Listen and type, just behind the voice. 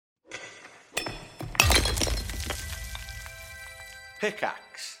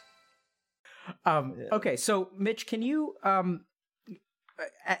Pickaxe. Okay, so Mitch, can you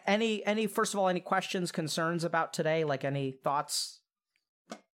any first of all, any questions, concerns about today? Like any thoughts?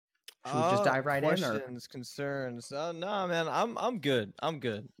 Should we just dive right in? Questions, concerns? No, man, I'm good. I'm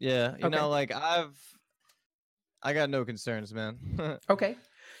good. Yeah, you Okay. know, like I got no concerns, man. Okay,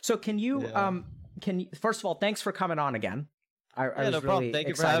 so can you first of all, thanks for coming on again. I was no really problem. Thank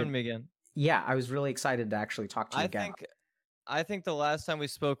you for having me again. Yeah, I was really excited to actually talk to you again. I think the last time we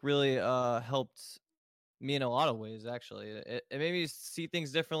spoke really helped me in a lot of ways. Actually, it made me see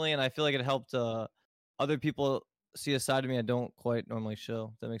things differently, and I feel like it helped other people see a side of me I don't quite normally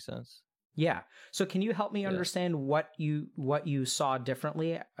show. If that makes sense. Yeah. So can you help me understand what you saw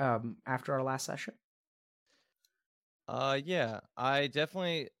differently after our last session? Yeah, I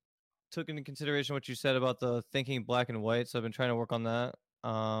definitely took into consideration what you said about the thinking black and white. So I've been trying to work on that.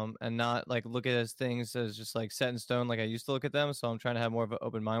 And not like look at as things as just like set in stone like I used to look at them. So I'm trying to have more of an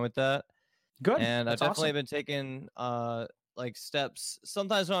open mind with that. Good. And That's I've definitely awesome. been taking like steps.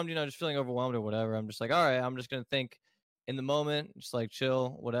 Sometimes when I'm just feeling overwhelmed or whatever, I'm just like, all right, I'm just gonna think in the moment, just like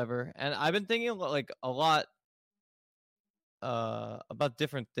chill, whatever. And I've been thinking like a lot about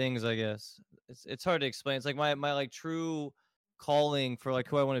different things, I guess. It's hard to explain. It's like my like true calling for like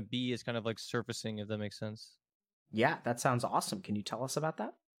who I want to be is kind of like surfacing, if that makes sense. Yeah, that sounds awesome. Can you tell us about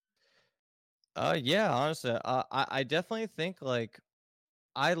that? Yeah, honestly, I definitely think like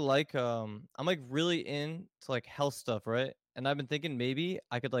I'm like really into like health stuff, right? And I've been thinking maybe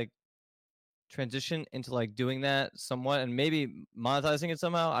I could like transition into like doing that somewhat and maybe monetizing it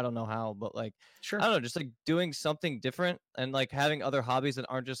somehow. I don't know how, but like Sure. I don't know, just like doing something different and like having other hobbies that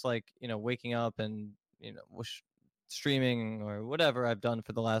aren't just like, waking up and, streaming or whatever I've done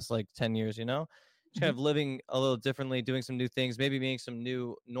for the last like 10 years, just kind of living a little differently, doing some new things, maybe meeting some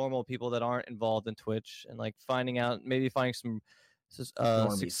new normal people that aren't involved in Twitch and like finding some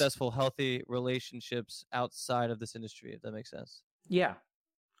successful, healthy relationships outside of this industry, if that makes sense. Yeah.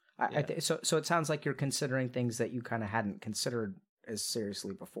 So it sounds like you're considering things that you kind of hadn't considered as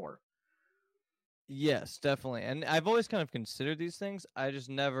seriously before. Yes, definitely. And I've always kind of considered these things. I just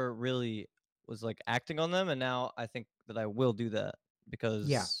never really was like acting on them. And now I think that I will do that because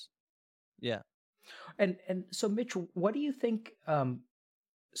yeah. And so Mitch, what do you think?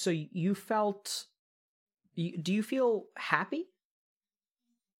 So you felt, do you feel happy?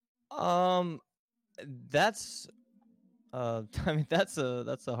 That's I mean that's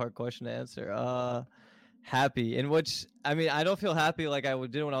a hard question to answer. Happy in which I don't feel happy like I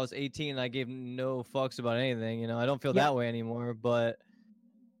did when I was 18 and I gave no fucks about anything. I don't feel that way anymore, but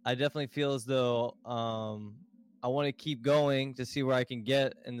I definitely feel as though I want to keep going to see where I can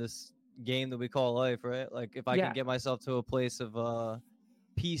get in this game that we call life, right? Like if I can get myself to a place of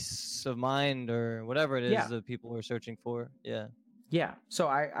peace of mind or whatever it is that people are searching for. Yeah. So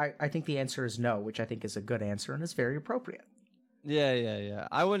I think the answer is no, which I think is a good answer and is very appropriate. Yeah.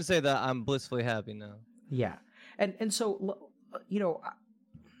 I wouldn't say that I'm blissfully happy now. Yeah. And so,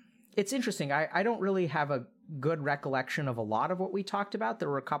 it's interesting. I don't really have a good recollection of a lot of what we talked about. There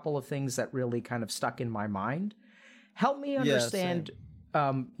were a couple of things that really kind of stuck in my mind. Help me understand,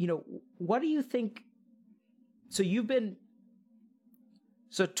 what do you think? So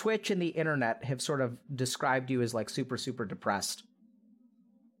so Twitch and the internet have sort of described you as like super, super depressed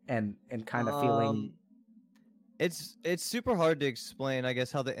and kind of feeling... It's super hard to explain, I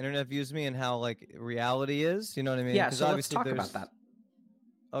guess, how the internet views me and how like reality is. You know what I mean? Yeah. So let's talk about that.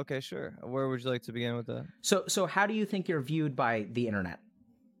 Okay, sure. Where would you like to begin with that? So how do you think you're viewed by the internet?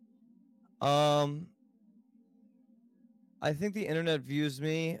 I think the internet views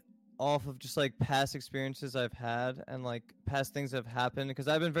me off of just like past experiences I've had and like past things that have happened because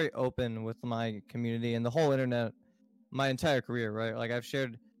I've been very open with my community and the whole internet my entire career, right? Like I've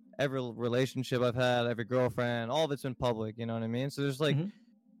shared every relationship I've had, every girlfriend, all of it's been public, you know what I mean? So there's like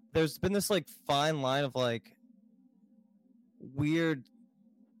there's been this like fine line of like weird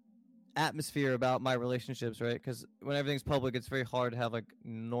atmosphere about my relationships, right? Because when everything's public, it's very hard to have like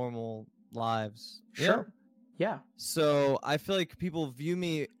normal lives. Sure. Yeah. So I feel like people view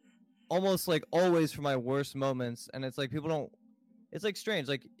me almost like always for my worst moments, and it's like people don't. It's like strange.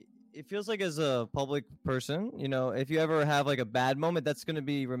 Like it feels like as a public person, if you ever have like a bad moment, that's going to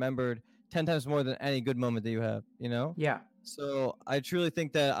be remembered 10 times more than any good moment that you have. Yeah. So I truly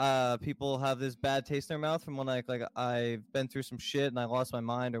think that people have this bad taste in their mouth from when like I've been through some shit and I lost my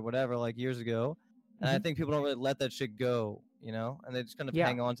mind or whatever like years ago, and I think people don't really let that shit go, and they just kind of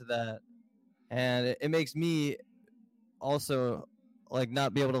hang on to that, and it makes me also like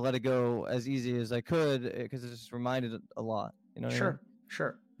not be able to let it go as easy as I could because it's just reminded a lot. You know what I mean?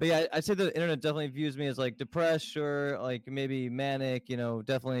 Sure. But yeah, I'd say the internet definitely views me as like depressed or like maybe manic,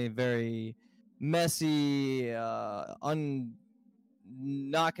 definitely very messy, not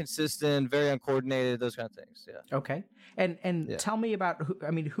consistent, very uncoordinated, those kind of things. Yeah. Okay. And Yeah. tell me about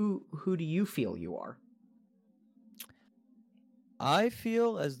who do you feel you are? I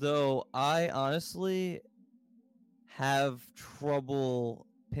feel as though I honestly have trouble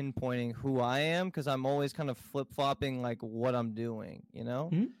pinpointing who I am because I'm always kind of flip-flopping like what I'm doing,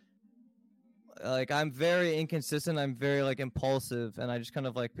 Mm-hmm. Like I'm very inconsistent, I'm very like impulsive, and I just kind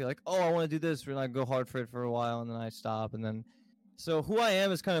of like be like, oh, I want to do this, and I go hard for it for a while and then I stop, and then so who I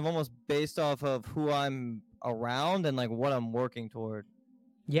am is kind of almost based off of who I'm around and like what I'm working toward.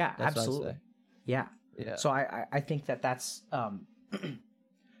 Yeah, That's absolutely. what I'd say. Yeah. Yeah. So I think that's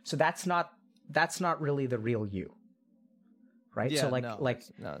so that's not really the real you. Right? Yeah, So no, it's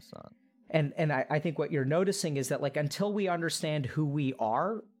not. And I think what you're noticing is that like until we understand who we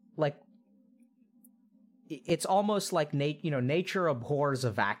are, like it's almost like nature abhors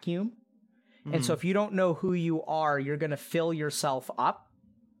a vacuum. Mm-hmm. And so if you don't know who you are, you're going to fill yourself up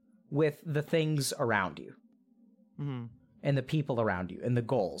with the things around you. Mm-hmm. And the people around you and the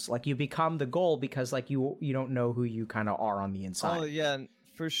goals. Like you become the goal because like you don't know who you kind of are on the inside. Oh yeah,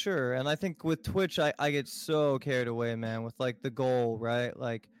 for sure. And I think with Twitch, I get so carried away, man, with like the goal, right?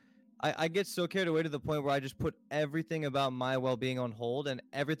 Like I get so carried away to the point where I just put everything about my well-being on hold, and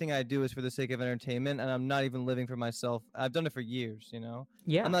everything I do is for the sake of entertainment, and I'm not even living for myself. I've done it for years,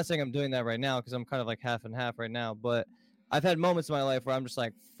 Yeah. I'm not saying I'm doing that right now because I'm kind of like half and half right now, but I've had moments in my life where I'm just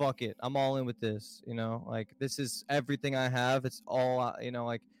like, fuck it, I'm all in with this, like this is everything I have. It's all,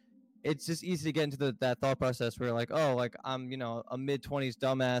 like it's just easy to get into that thought process where like, oh, like I'm, a mid-20s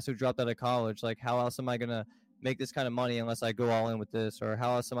dumbass who dropped out of college. Like how else am I going to make this kind of money unless I go all in with this? Or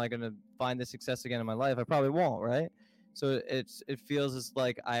how else am I going to find this success again in my life? I probably won't, right? So it feels as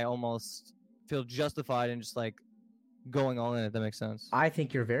like I almost feel justified in just like going all in, if that makes sense. I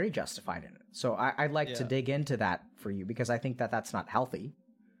think you're very justified in it. So I'd like to dig into that for you because I think that that's not healthy.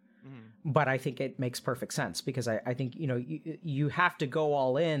 Mm-hmm. But I think it makes perfect sense because I think, you have to go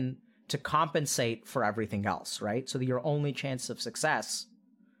all in to compensate for everything else, right? So that your only chance of success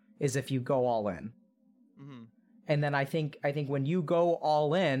is if you go all in. Mm-hmm. And then I think when you go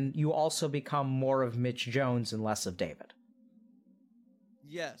all in, you also become more of Mitch Jones and less of David.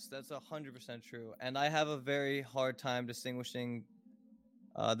 Yes, that's 100% true. And I have a very hard time distinguishing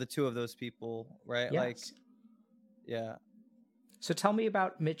the two of those people, right? Yes. Like, yeah. So tell me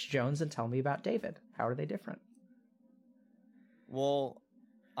about Mitch Jones and tell me about David. How are they different? Well,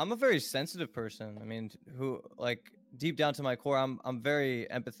 I'm a very sensitive person. I mean, who like deep down to my core, I'm very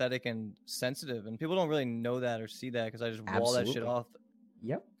empathetic and sensitive, and people don't really know that or see that because I just wall that shit off.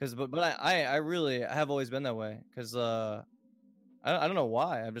 Yep. But I really have always been that way because I don't know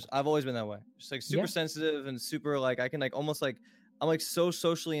why. I've always been that way. Just like super sensitive and super like I can like almost like I'm like so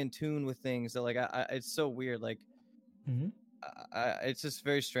socially in tune with things that like I it's so weird. Like mm-hmm. It's just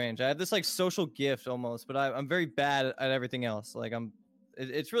very strange. I have this like social gift almost, but I'm very bad at everything else. Like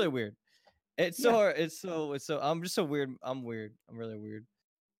it's really weird. It's so I'm just so weird. I'm weird. I'm really weird.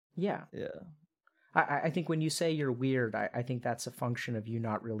 Yeah. Yeah. I think when you say you're weird, I think that's a function of you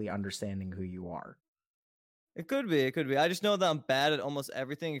not really understanding who you are. It could be. I just know that I'm bad at almost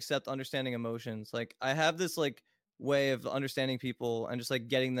everything except understanding emotions. Like I have this like way of understanding people and just like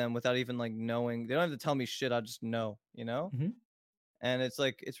getting them without even like knowing. They don't have to tell me shit. I just know, Mm-hmm. And it's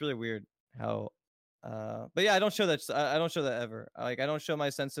like it's really weird how. But yeah, I don't show that. I don't show that ever. Like I don't show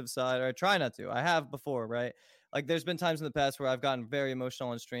my sensitive side, or I try not to. I have before, right? Like there's been times in the past where I've gotten very emotional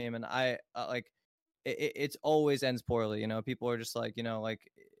on stream, and I like it's always ends poorly. People are just like like.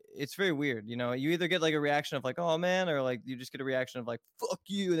 It's very weird, you either get like a reaction of like, oh man, or like you just get a reaction of like, fuck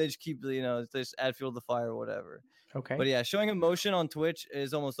you. And they just keep, they just add fuel to the fire or whatever. Okay. But yeah, showing emotion on Twitch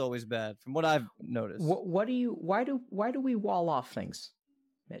is almost always bad from what I've noticed. Why do we wall off things,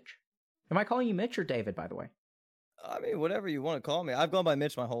 Mitch? Am I calling you Mitch or David, by the way? I mean, whatever you want to call me. I've gone by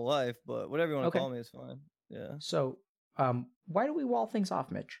Mitch my whole life, but whatever you want to call me is fine. Yeah. So, why do we wall things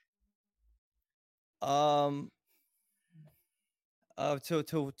off, Mitch?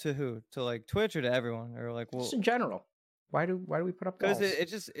 To who? To like Twitch or to everyone or like just in general? Why do we put up walls?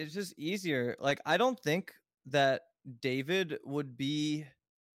 Because it's just easier. Like I don't think that David would be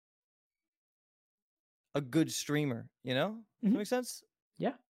a good streamer. Mm-hmm. Does that make sense?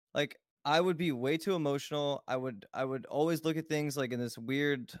 Yeah. Like I would be way too emotional. I would always look at things like in this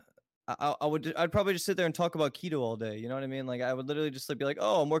weird. I'd probably just sit there and talk about keto all day. You know what I mean? Like I would literally just like be like,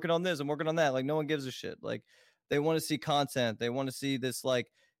 oh, I'm working on this, I'm working on that. Like no one gives a shit. Like they want to see content. They want to see this like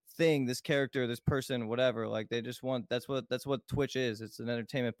thing, this character, this person, whatever. Like they just want, that's what Twitch is. It's an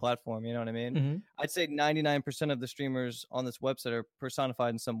entertainment platform. You know what I mean? Mm-hmm. I'd say 99% of the streamers on this website are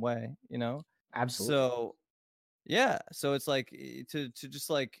personified in some way, you know? Absolutely. So yeah. So it's like to just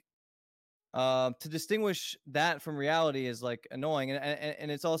like, to distinguish that from reality is like annoying.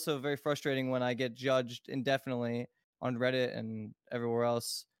 And it's also very frustrating when I get judged indefinitely on Reddit and everywhere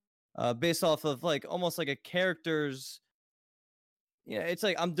else, based off of like almost like a character's, it's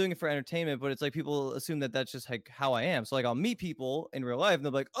like I'm doing it for entertainment, but it's like people assume that that's just like how I am. So like I'll meet people in real life and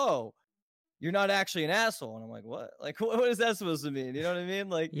they're like, "Oh, you're not actually an asshole," and I'm like, "What? Like, what is that supposed to mean?" You know what I mean?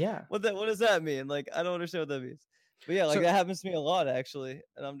 Like, Yeah. what does that mean? Like, I don't understand what that means. But yeah, like So that happens to me a lot actually,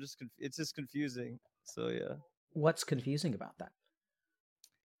 and I'm just it's just confusing. So yeah, what's confusing about that?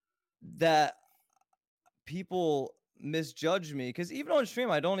 that people misjudge me because even on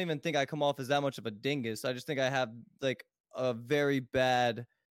stream, I don't even think I come off as that much of a dingus. I just think I have like a very bad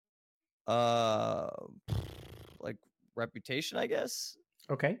uh like reputation, I guess.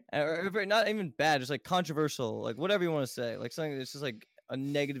 Okay. Or not even bad, just like controversial, like whatever you want to say, like something that's just like a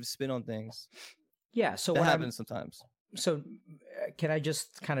negative spin on things. Yeah. So That happens sometimes. So can I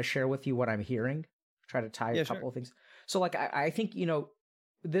just kind of share with you what I'm hearing? Try to tie a couple of things. So like I think,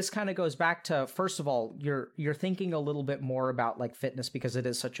 this kind of goes back to, first of all, you're thinking a little bit more about like fitness because it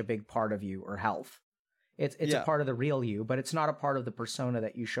is such a big part of you, or health. It's a part of the real you, but it's not a part of the persona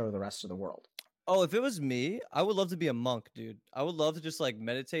that you show the rest of the world. Oh, if it was me, I would love to be a monk, dude. I would love to just like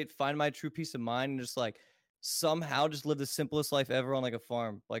meditate, find my true peace of mind, and just like somehow just live the simplest life ever on like a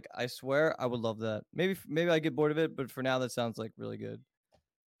farm. Like I swear, I would love that. Maybe I get bored of it, but for now, that sounds like really good.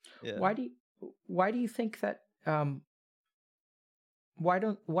 Yeah. Why do you think that why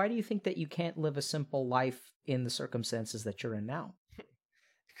do you think that you can't live a simple life in the circumstances that you're in now?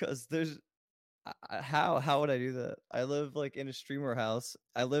 Because there's how would I do that? I live like in a streamer house.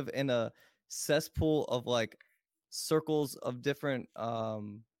 I live in a cesspool of like circles of different I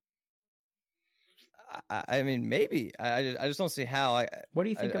mean maybe I just don't see how. What do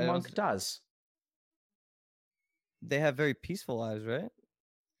you think a monk does? They have very peaceful lives, right?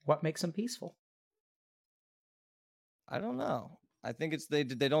 What makes them peaceful? I don't know. I think it's they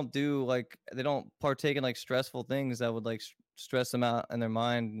don't do like, they don't partake in like stressful things that would like stress them out in their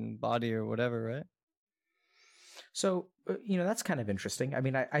mind and body or whatever, right? So, that's kind of interesting. I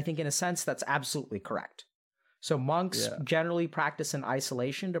mean, I think in a sense that's absolutely correct. So monks generally practice in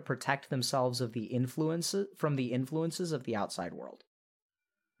isolation to protect themselves from the influences of the outside world.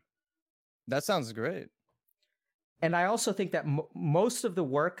 That sounds great. And I also think that most of the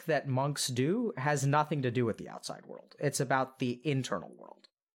work that monks do has nothing to do with the outside world. It's about the internal world.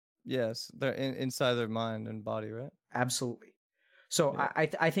 Yes, they're inside their mind and body, right? Absolutely. So yeah.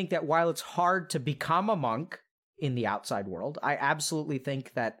 I think that while it's hard to become a monk in the outside world, I absolutely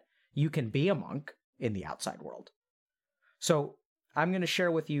think that you can be a monk in the outside world. So I'm going to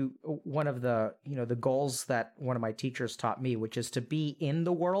share with you one of the, the goals that one of my teachers taught me, which is to be in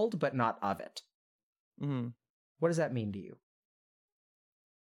the world, but not of it. Mm-hmm. What does that mean to you?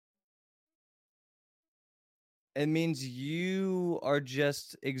 It means you are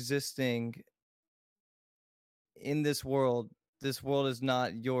just existing in this world. This world is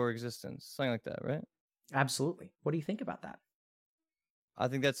not your existence. Something like that, right? Absolutely. What do you think about that? I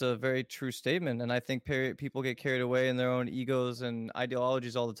think that's a very true statement. And I think people get carried away in their own egos and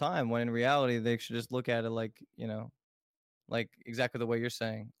ideologies all the time, when in reality, they should just look at it like, like exactly the way you're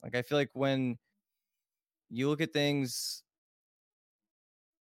saying. Like, I feel like when you look at things,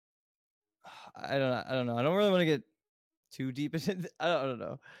 I don't know. I don't really want to get too deep into I don't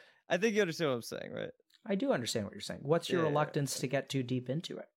know. I think you understand what I'm saying, right? I do understand what you're saying. What's your reluctance to get too deep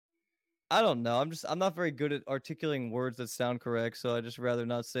into it? I don't know. I'm not very good at articulating words that sound correct, so I just rather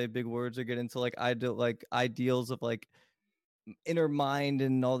not say big words or get into like ideals of like inner mind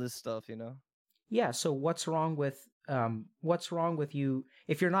and all this stuff, Yeah, so what's wrong with you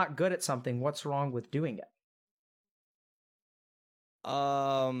if you're not good at something? What's wrong with doing it?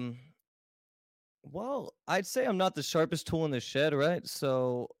 Well, I'd say I'm not the sharpest tool in the shed, right?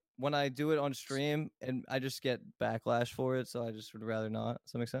 So when I do it on stream, and I just get backlash for it, so I just would rather not.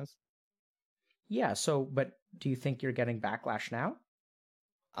 Does that make sense? Yeah, but do you think you're getting backlash now?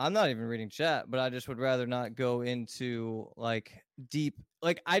 I'm not even reading chat, but I just would rather not go into like deep.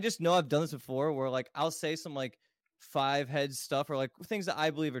 Like, I just know I've done this before where like I'll say some like 5 head stuff or like things that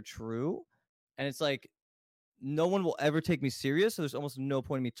I believe are true. And it's like, no one will ever take me serious. So there's almost no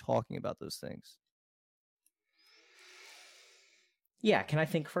point in me talking about those things. Yeah. Can I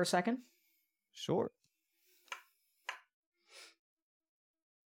think for a second? Sure.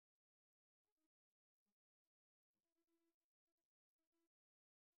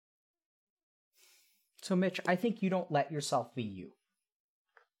 So, Mitch, I think you don't let yourself be you.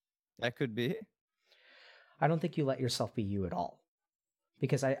 That could be. I don't think you let yourself be you at all.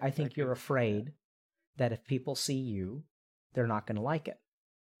 Because I think you're afraid that if people see you, they're not going to like it.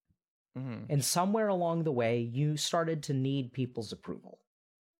 Mm-hmm. And somewhere along the way, you started to need people's approval.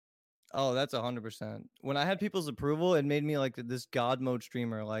 Oh, that's 100%. When I had people's approval, it made me like this God mode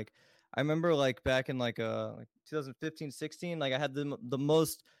streamer. Like, I remember like back in like 2015, 16, like I had the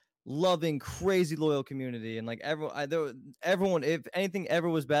most loving, crazy loyal community, and like everyone, if anything ever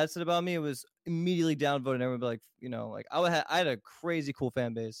was bad said about me, it was immediately downvoted. And everyone would be like, you know, like I had a crazy cool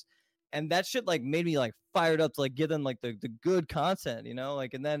fan base, and that shit like made me like fired up to like give them like the good content, you know,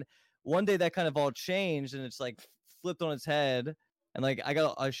 like. And then one day that kind of all changed, and it's like flipped on its head. And like I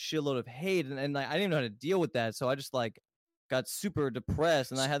got a shitload of hate, and like, I didn't know how to deal with that, so I just like got super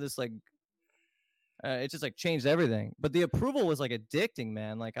depressed, and I had this like it just like changed everything. But the approval was like addicting,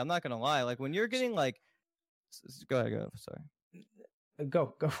 man. Like, I'm not gonna lie, like when you're getting like, go ahead, sorry,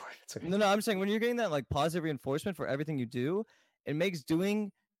 go for it. It's okay. No, I'm saying when you're getting that like positive reinforcement for everything you do, it makes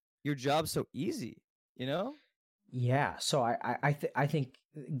doing your job so easy, you know? Yeah. So I think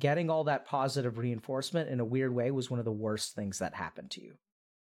getting all that positive reinforcement in a weird way was one of the worst things that happened to you.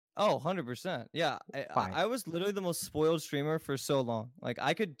 Oh, 100%. Yeah. I was literally the most spoiled streamer for so long. Like,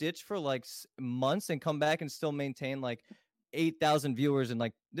 I could ditch for like months and come back and still maintain like 8,000 viewers. And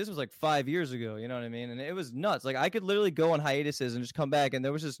like, this was like 5 years ago, you know what I mean? And it was nuts. Like, I could literally go on hiatuses and just come back, and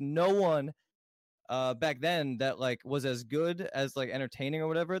there was just no one back then that like was as good as like entertaining or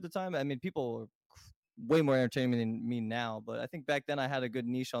whatever at the time. I mean, people were way more entertaining than me now, but I think back then I had a good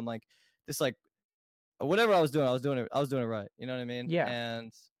niche on like this, like whatever I was doing it right, you know what I mean? Yeah.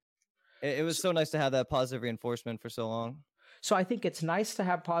 And it was so nice to have that positive reinforcement for so long. So I think it's nice to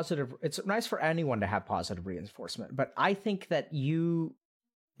have it's nice for anyone to have positive reinforcement, but I think that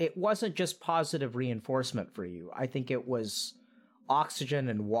it wasn't just positive reinforcement for you. I think it was oxygen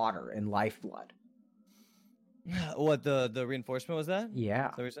and water and lifeblood. What, the reinforcement was that? Yeah.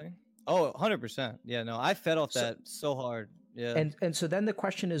 Is that what you're saying? Oh, 100%. Yeah, no, I fed off that so hard. Yeah. And so then the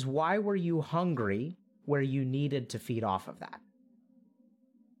question is, why were you hungry where you needed to feed off of that?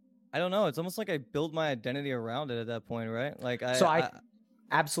 I don't know. It's almost like I built my identity around it at that point, right? Like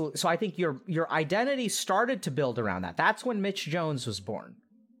absolutely. So I think your identity started to build around that. That's when Mitch Jones was born.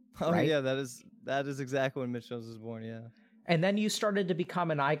 Oh, right? Yeah, that is exactly when Mitch Jones was born. Yeah. And then you started to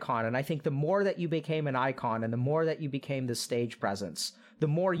become an icon. And I think the more that you became an icon and the more that you became the stage presence, the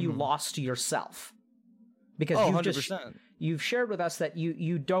more you lost to yourself. Because 100%. You've shared with us that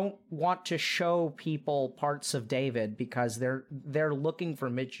you don't want to show people parts of David because they're looking for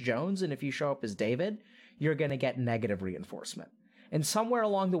Mitch Jones. And if you show up as David, you're going to get negative reinforcement. And somewhere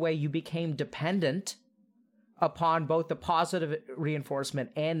along the way, you became dependent upon both the positive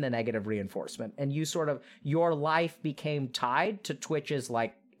reinforcement and the negative reinforcement. And your life became tied to Twitch's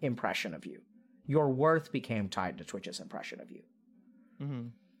like impression of you. Your worth became tied to Twitch's impression of you. Mm-hmm.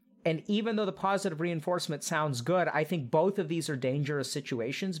 And even though the positive reinforcement sounds good, I think both of these are dangerous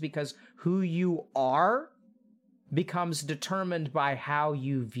situations because who you are becomes determined by how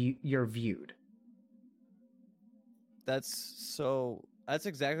you're viewed. That's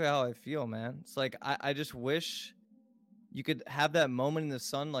exactly how I feel, man. It's like, I just wish you could have that moment in the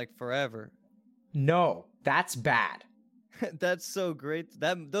sun like forever. No, that's bad. That's so great.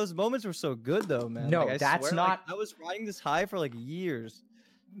 Those moments were so good though, man. No, like, that's not. Like, I was riding this high for like years.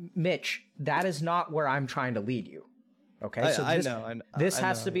 Mitch, that is not where I'm trying to lead you. Okay, this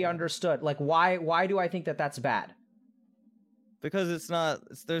has to be understood. Like, why do I think that that's bad? Because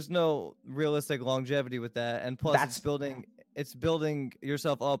there's no realistic longevity with that, and plus it's building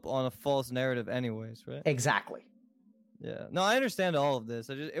yourself up on a false narrative, anyways, right? Exactly. Yeah. No, I understand all of this.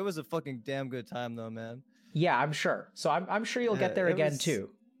 It was a fucking damn good time, though, man. Yeah, I'm sure. So I'm sure you'll get there again too.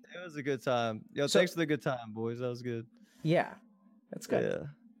 It was a good time. Yo, thanks for the good time, boys. That was good. Yeah, that's good. Yeah.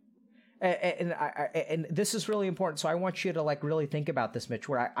 And this is really important. So I want you to like really think about this, Mitch,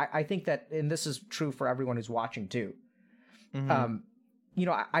 where I think that, and this is true for everyone who's watching too. Mm-hmm.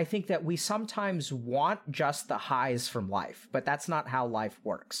 I think that we sometimes want just the highs from life, but that's not how life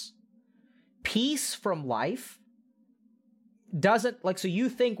works. Peace from life doesn't so you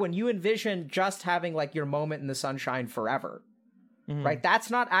think when you envision just having like your moment in the sunshine forever, mm-hmm. right? That's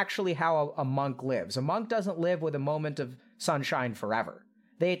not actually how a monk lives. A monk doesn't live with a moment of sunshine forever.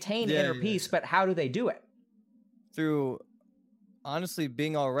 They attain inner peace, but how do they do it? Through, honestly,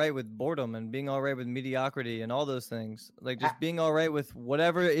 being all right with boredom and being all right with mediocrity and all those things. Like, just being all right with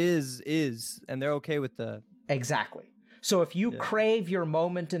whatever is, and they're okay with that. Exactly. So if you crave your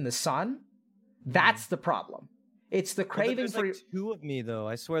moment in the sun, that's the problem. It's the craving there's for like two of me though.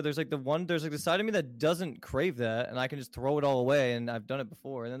 I swear there's like the side of me that doesn't crave that and I can just throw it all away and I've done it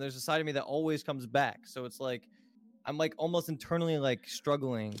before. And then there's a side of me that always comes back. So it's like I'm like almost internally like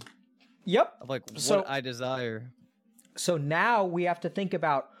struggling Yep. of like what I desire. So now we have to think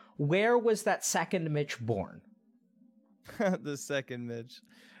about, where was that second Mitch born? The second Mitch.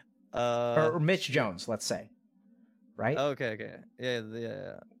 Or Mitch Jones, let's say. Right? Okay.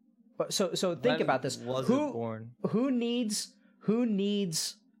 Yeah. So think about this. Born? Who needs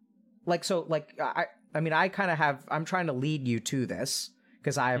like, so like I mean, I kind of I'm trying to lead you to this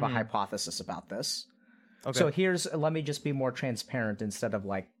because I have a hypothesis about this. Okay. So let me just be more transparent instead of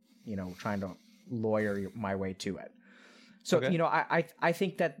like, you know, trying to lawyer my way to it. So, okay. You know, I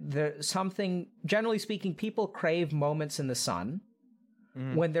think that generally speaking, people crave moments in the sun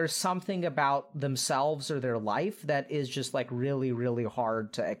when there's something about themselves or their life that is just like really, really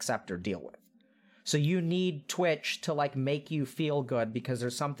hard to accept or deal with. So you need Twitch to like make you feel good because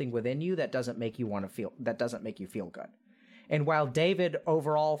there's something within you that doesn't make you feel good. And while David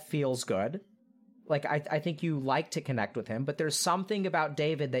overall feels good, like I think you like to connect with him, but there's something about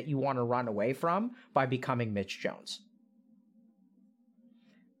David that you want to run away from by becoming Mitch Jones.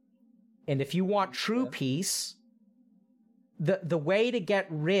 And if you want true peace, the way to get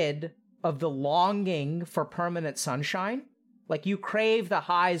rid of the longing for permanent sunshine, like you crave the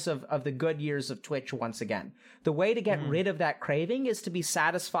highs of the good years of Twitch once again. The way to get rid of that craving is to be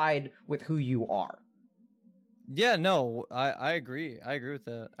satisfied with who you are. Yeah, no, I agree. I agree with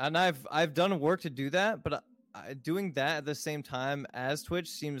that. And I've done work to do that, but doing that at the same time as Twitch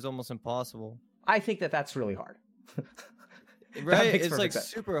seems almost impossible. I think that's really hard. Right? It's like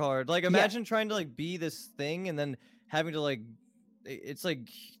super hard. Like imagine trying to like be this thing and then having to like, it's like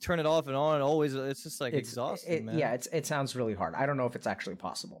turn it off and on and always. It's just like exhausting, man. Yeah, it sounds really hard. I don't know if it's actually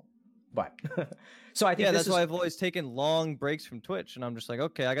possible, but so I think that's why I've always taken long breaks from Twitch, and I'm just like,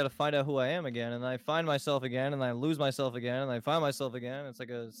 okay, I got to find out who I am again, and I find myself again, and I lose myself again, and I find myself again. It's like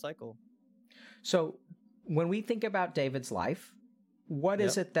a cycle. So when we think about David's life, what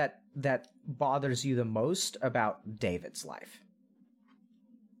is it that bothers you the most about David's life?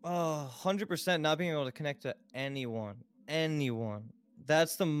 100% not being able to connect to anyone.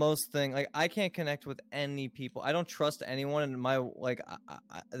 That's the most thing. Like I can't connect with any people. I don't trust anyone, and my like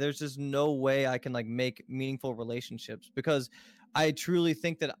there's just no way I can like make meaningful relationships because I truly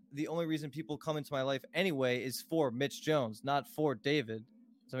think that the only reason people come into my life anyway is for Mitch Jones, not for David.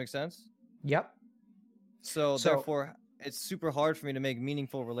 Does that make sense? Yep. So therefore it's super hard for me to make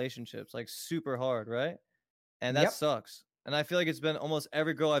meaningful relationships, like super hard, right? And that sucks. And I feel like it's been almost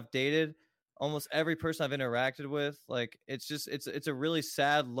every girl I've dated, almost every person I've interacted with. Like it's just it's a really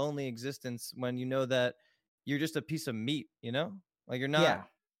sad, lonely existence when you know that you're just a piece of meat, you know? Like you're not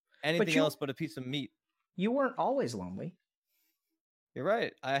anything else but a piece of meat. You weren't always lonely. You're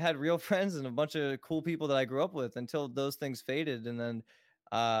right. I had real friends and a bunch of cool people that I grew up with until those things faded, and then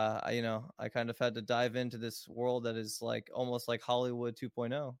I kind of had to dive into this world that is like almost like Hollywood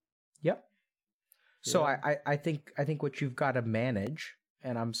 2.0. Yep. So I think what you've got to manage,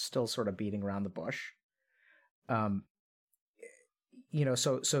 and I'm still sort of beating around the bush.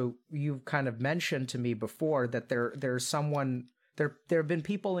 So you've kind of mentioned to me before that there's someone there have been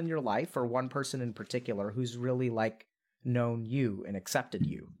people in your life, or one person in particular, who's really like known you and accepted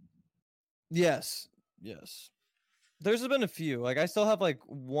you. Yes. There's been a few. Like I still have like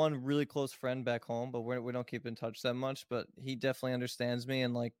one really close friend back home, but we don't keep in touch that much. But he definitely understands me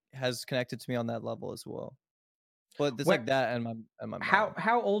and like has connected to me on that level as well. But it's like that and my mom.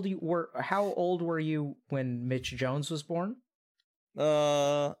 How old were you when Mitch Jones was born?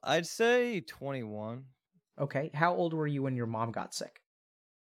 I'd say 21. Okay. How old were you when your mom got sick?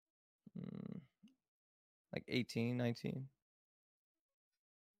 Like 18, 19.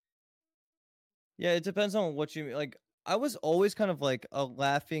 Yeah, it depends on what you mean. Like I was always kind of like a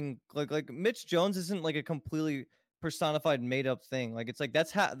laughing, like Mitch Jones isn't like a completely personified made up thing. Like it's like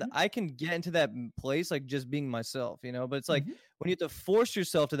that's how I can get into that place, like just being myself, you know. But it's like when you have to force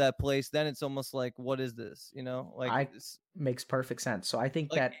yourself to that place, then it's almost like, what is this, you know? Like makes perfect sense. So I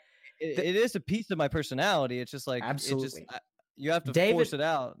think like, that it is a piece of my personality. It's just like absolutely you have to force it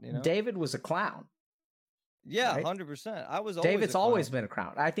out, you know. David was a clown. Yeah, 100%. I was. David's always been a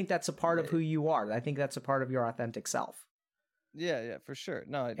clown. I think that's a part of who you are. I think that's a part of your authentic self. Yeah, for sure.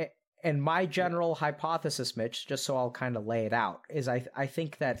 No. And my general hypothesis, Mitch, just so I'll kind of lay it out, is I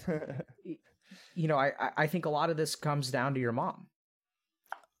think that, I think a lot of this comes down to your mom.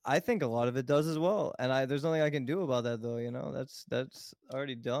 I think a lot of it does as well, and there's nothing I can do about that though. You know, that's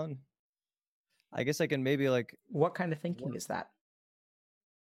already done. I guess I can maybe like. What kind of thinking is that?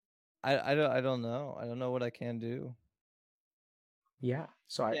 I don't know. I don't know what I can do. Yeah.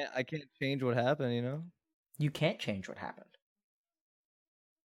 So I can't change what happened, you know? You can't change what happened.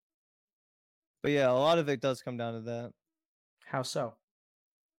 But yeah, a lot of it does come down to that. How so?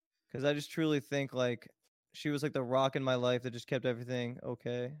 Because I just truly think like she was like the rock in my life that just kept everything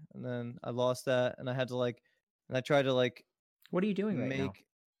okay. And then I lost that and I had to like, and I tried to like What are you doing right now?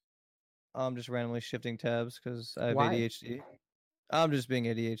 I'm just randomly shifting tabs because I have Why? ADHD. I'm just being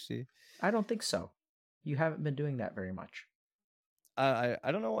ADHD. I don't think so. You haven't been doing that very much. I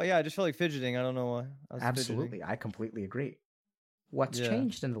don't know why. Yeah, I just felt like fidgeting. I don't know why. I was Absolutely. fidgeting. I completely agree. What's Yeah.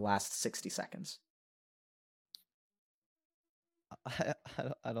 changed in the last 60 seconds?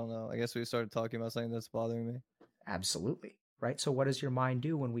 I don't know. I guess we started talking about something that's bothering me. Absolutely. Right? So what does your mind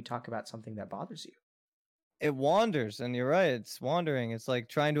do when we talk about something that bothers you? It wanders, and you're right. It's wandering. It's like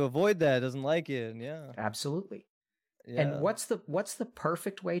trying to avoid that. It doesn't like it. And yeah. Absolutely. Yeah. And what's the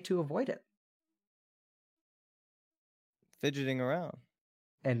perfect way to avoid it? Fidgeting around.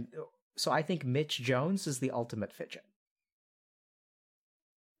 And so I think Mitch Jones is the ultimate fidget.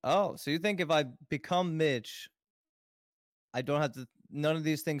 Oh, so you think if I become Mitch, I don't have to, none of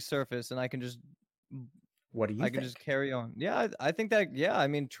these things surface and I can just, what do you think? just carry on. Yeah, I think that, yeah, I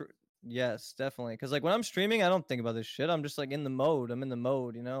mean, yes, definitely. Because like when I'm streaming, I don't think about this shit. I'm just like in the mode. I'm in the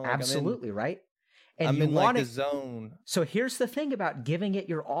mode, you know? Like, Absolutely, right? And I'm you in want like the zone. So here's the thing about giving it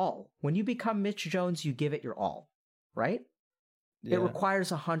your all. When you become Mitch Jones, you give it your all, right? Yeah. It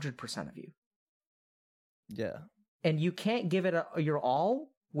requires 100% of you. Yeah. And you can't give it your all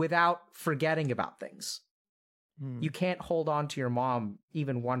without forgetting about things. You can't hold on to your the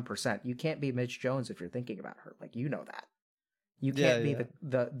even 1%. You can't be Mitch Jones if you're thinking about her. Like, you know that. You can't be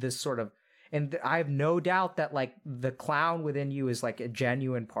this sort of, and I have no doubt that like the clown within you is like a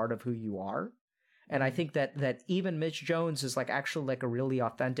genuine part of who you are. And I think that even Mitch Jones is like actually like a really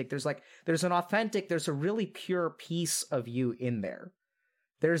authentic. There's a really pure piece of you in there.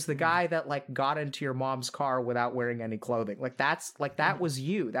 There's the guy that like got into your mom's car without wearing any clothing. Like that was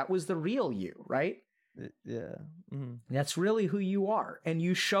you. That was the real you, right? Yeah. That's really who you are. And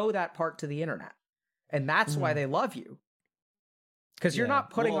you show that part to the internet. And that's why they love you. Because you're not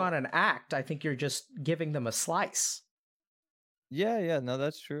putting on an act. I think you're just giving them a slice. Yeah, no,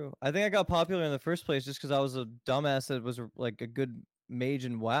 that's true. I think I got popular in the first place just because I was a dumbass that was like a good mage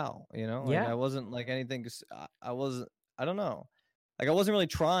in WoW, you know? Like, I wasn't like anything, I don't know. Like, I wasn't really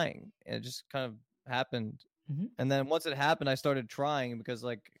trying. It just kind of happened. Mm-hmm. And then once it happened, I started trying because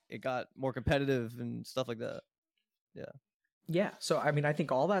like it got more competitive and stuff like that. Yeah. Yeah. So, I mean, I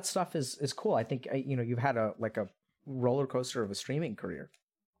think all that stuff is cool. I think, you've had a roller coaster of a streaming career.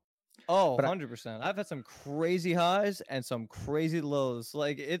 Oh, 100%. I've had some crazy highs and some crazy lows.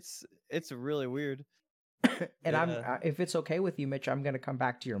 Like it's really weird. And if it's okay with you, Mitch, I'm going to come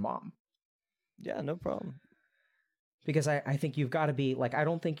back to your mom. Yeah, no problem. Because I think you've got to be like, I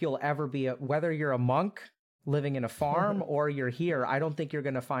don't think you'll ever be whether you're a monk living in a farm or you're here, I don't think you're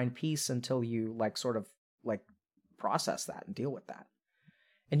going to find peace until you like sort of like process that and deal with that.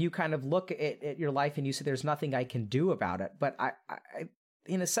 And you kind of look at your life and you say, there's nothing I can do about it. But I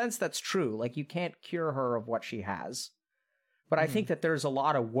in a sense, that's true. Like, you can't cure her of what she has. But I think that there's a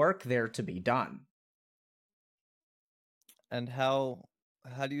lot of work there to be done. And how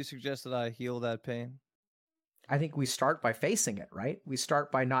do you suggest that I heal that pain? I think we start by facing it, right? We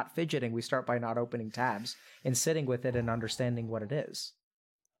start by not fidgeting. We start by not opening tabs and sitting with it and understanding what it is.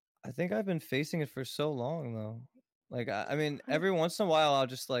 I think I've been facing it for so long, though. Like, I mean, every once in a while, I'll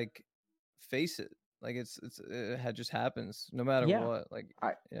just like face it. Like it just happens no matter what. Like,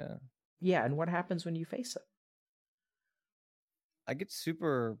 yeah. And what happens when you face it? I get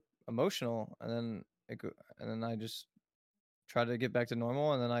super emotional, and then I just try to get back to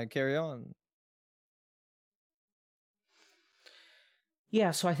normal, and then I carry on. Yeah.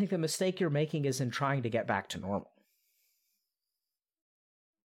 So I think the mistake you're making is in trying to get back to normal.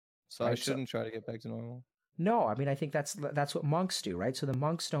 So right? I shouldn't try to get back to normal. No, I mean, I think that's what monks do, right? So the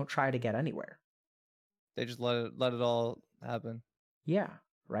monks don't try to get anywhere. They just let it all happen. Yeah,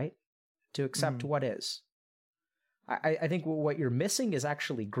 right? To accept what is. I think what you're missing is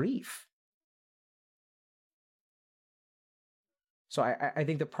actually grief. So I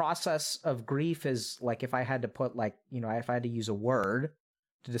think the process of grief is like, if I had to put like, if I had to use a word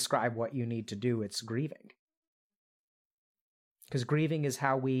to describe what you need to do, it's grieving. Because grieving is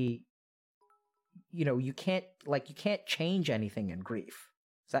how we, you can't change anything in grief.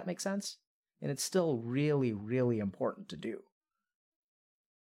 Does that make sense? And it's still really, really important to do.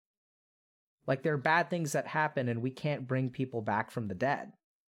 Like, there are bad things that happen and we can't bring people back from the dead.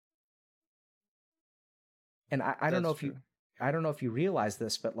 And I don't know if I don't know if you realize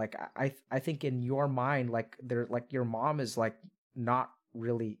this, but like I think in your mind, like they're like your mom is like not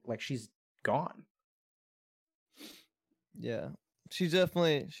really like she's gone. Yeah, she's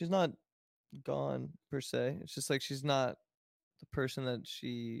not gone per se. It's just like she's not the person that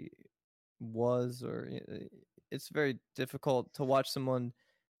she was, or it's very difficult to watch someone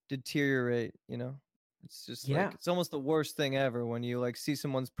deteriorate, you know. It's just Yeah, like it's almost the worst thing ever when you like see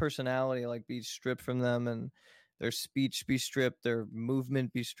someone's personality like be stripped from them, and their speech be stripped, their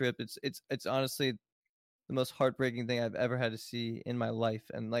movement be stripped. It's honestly the most heartbreaking thing I've ever had to see in my life.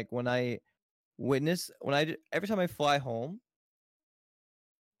 And like when I every time I fly home,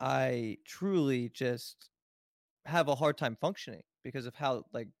 I truly just have a hard time functioning because of how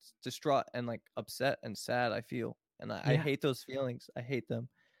like distraught and like upset and sad I feel. And I yeah, hate those feelings. I hate them.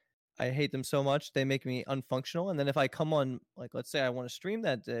 I hate them so much. They make me unfunctional. And then if I come on, like, let's say I want to stream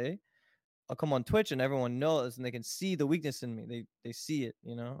that day, I'll come on Twitch and everyone knows and they can see the weakness in me. They see it,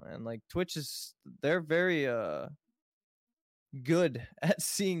 you know? And like Twitch they're very good at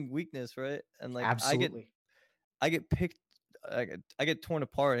seeing weakness, right? And like absolutely. I get picked I get torn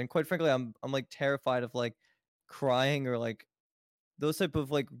apart. And quite frankly, I'm like terrified of like crying or like those type of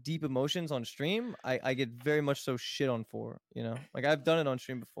like deep emotions on stream. I get very much so shit on for, you know? Like I've done it on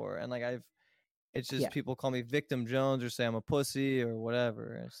stream before, and like it's just Yeah. people call me Victim Jones or say I'm a pussy or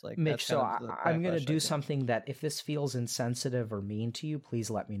whatever. It's like Mitch, that's kind so of the I'm going to backlash I do get. something that if this feels insensitive or mean to you, please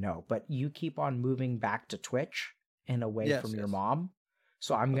let me know. But you keep on moving back to Twitch and away Yes, from your yes. mom.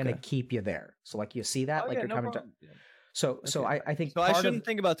 So I'm going to Okay. keep you there. So like you see that, Oh like yeah, you're no coming to. problem. Yeah. So Okay. I think So I part shouldn't of.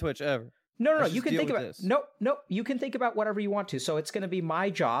 think about Twitch ever. No, no, I no. should You just can deal think with about. this. No, no. You can think about whatever you want to. So it's going to be my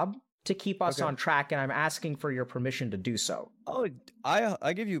job to keep us Okay. on track, and I'm asking for your permission to do so. Oh,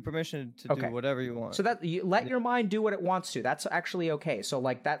 I give you permission to do Okay. whatever you want. So that you let Yeah. your mind do what it wants to. That's actually okay. So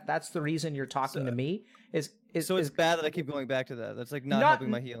like that's the reason you're talking So, to me so it's is bad that I keep going back to that. That's like not not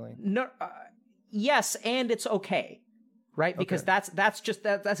helping my healing. no yes, and it's okay. Right? Because Okay.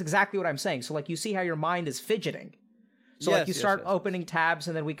 that's exactly what I'm saying. So like you see how your mind is fidgeting. So like you Yes, start opening tabs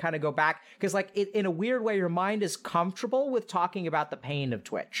and then we kind of go back because like in a weird way your mind is comfortable with talking about the pain of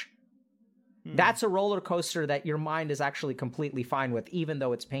Twitch. That's a roller coaster that your mind is actually completely fine with, even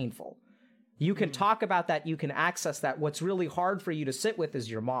though it's painful. You can talk about that. You can access that. What's really hard for you to sit with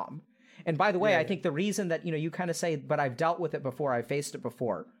is your mom. And by the way, I think the reason that, you kind of say, but I've dealt with it before, I faced it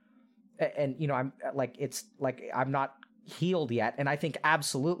before. And, I'm like, it's like, I'm not healed yet. And I think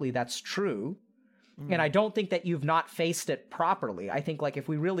absolutely that's true. And I don't think that you've not faced it properly. I think like if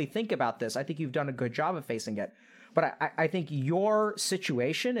we really think about this, I think you've done a good job of facing it. But I think your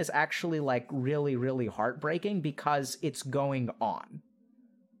situation is actually like really, really heartbreaking because it's going on.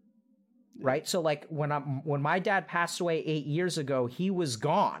 Right? So like when my dad passed away 8 years ago, he was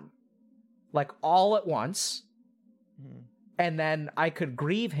gone. Like all at once. And then I could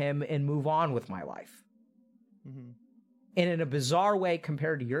grieve him and move on with my life. And in a bizarre way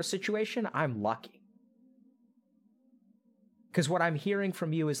compared to your situation, I'm lucky. Because what I'm hearing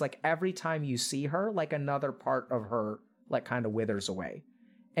from you is like every time you see her, like another part of her like kind of withers away.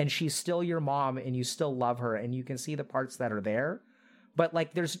 And she's still your mom and you still love her and you can see the parts that are there. But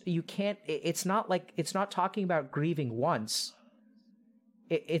like it's not talking about grieving once.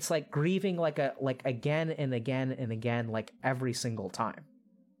 It's like grieving like again and again and again, like every single time.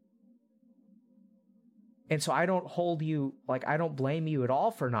 And so I don't blame you at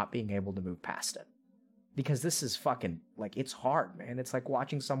all for not being able to move past it. Because this is fucking, like, it's hard, man. It's like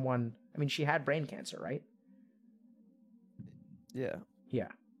watching someone, I mean, she had brain cancer, right? Yeah. Yeah.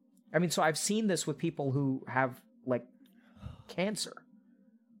 I mean, so I've seen this with people who have, like, cancer.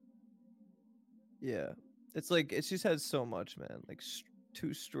 Yeah. It's like, she's had so much, man. Like,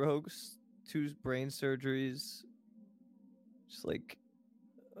 2 strokes, 2 brain surgeries. Just like,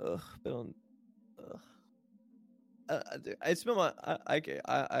 it's been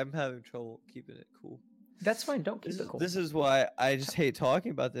I'm having trouble keeping it cool. That's fine. Don't keep it cool. This is why I just hate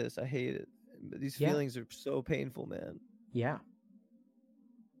talking about this. I hate it. These feelings are so painful, man. Yeah.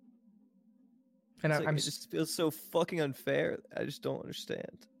 And it just feels so fucking unfair. I just don't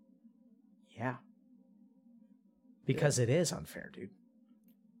understand. Yeah. Because it is unfair, dude.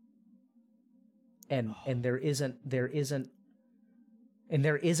 And there isn't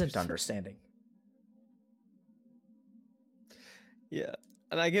understanding. Yeah.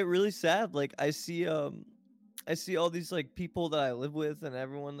 And I get really sad. Like I see all these like people that I live with and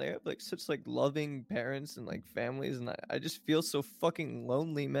everyone, they have like such like loving parents and like families, and I just feel so fucking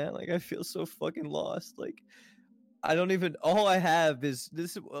lonely, man. Like I feel so fucking lost. Like I don't even, all I have is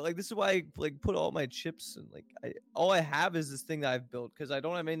this is why I like put all my chips and like all I have is this thing that I've built because I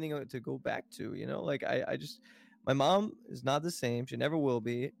don't have anything to go back to, you know? Like I My mom is not the same. She never will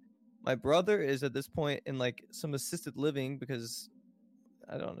be. My brother is at this point in like some assisted living because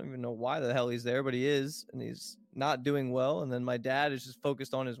I don't even know why the hell he's there, but he is, and he's not doing well. And then my dad is just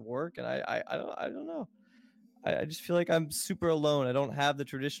focused on his work, and I don't know. I just feel like I'm super alone. I don't have the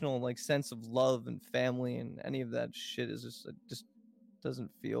traditional like sense of love and family, and any of that shit is just it just doesn't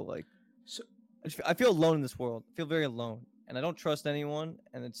feel like. So I feel alone in this world. I feel very alone, and I don't trust anyone,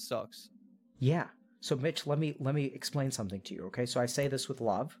 and it sucks. yeah. So Mitch, let me explain something to you. Okay, so I say this with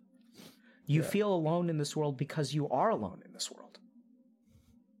love. You feel alone in this world because you are alone in this world.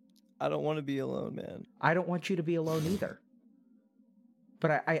 I don't want to be alone, man. I don't want you to be alone either.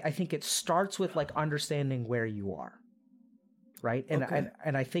 But I think it starts with like understanding where you are. Right? And, Okay.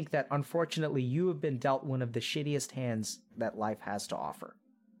 and I think that unfortunately you have been dealt one of the shittiest hands that life has to offer.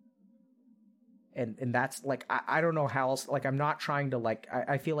 And that's like, I don't know how else, like I'm not trying to like,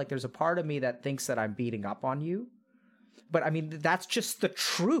 I feel like there's a part of me that thinks that I'm beating up on you. But I mean, that's just the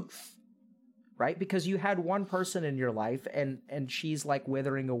truth. Right? Because you had one person in your life and she's like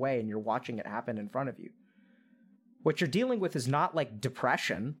withering away and you're watching it happen in front of you. What you're dealing with is not like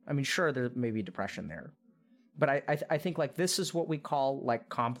depression. I mean, sure, there may be depression there. But I think like this is what we call like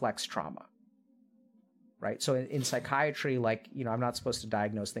complex trauma. Right? So in psychiatry, like, you know, I'm not supposed to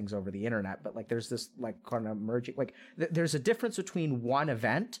diagnose things over the internet, but like there's this like kind of emerging, like there's a difference between one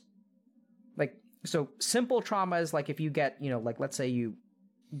event. Like, so simple trauma is like if you get, you know, like let's say you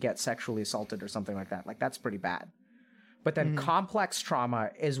get sexually assaulted or something like that. Like that's pretty bad. But then complex trauma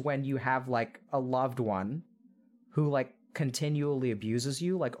is when you have like a loved one who like continually abuses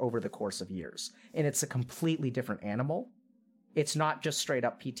you like over the course of years. And it's a completely different animal. It's not just straight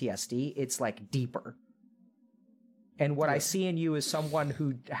up PTSD. It's like deeper. And what I see in you is someone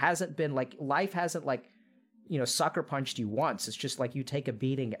who hasn't been like, life hasn't like, you know, sucker punched you once. It's just like you take a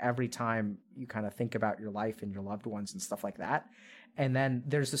beating every time you kind of think about your life and your loved ones and stuff like that. And then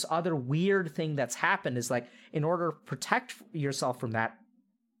there's this other weird thing that's happened is like, in order to protect yourself from that,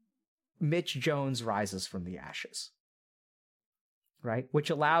 Mitch Jones rises from the ashes, right? Which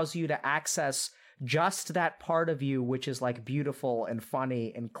allows you to access just that part of you, which is like beautiful and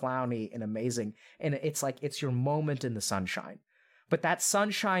funny and clowny and amazing. And it's like, it's your moment in the sunshine. But that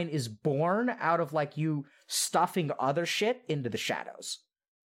sunshine is born out of like you stuffing other shit into the shadows.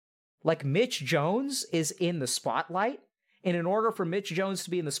 Like Mitch Jones is in the spotlight. And in order for Mitch Jones to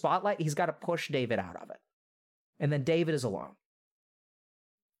be in the spotlight, he's got to push David out of it. And then David is alone.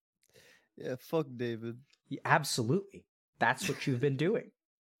 Yeah, fuck David. Yeah, absolutely. That's what you've been doing.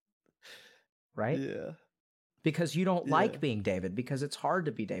 Right? Yeah. Because you don't like being David, because it's hard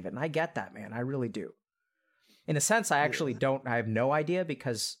to be David. And I get that, man. I really do. In a sense, I actually don't. I have no idea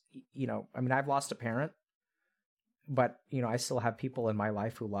because, you know, I mean, I've lost a parent. But, you know, I still have people in my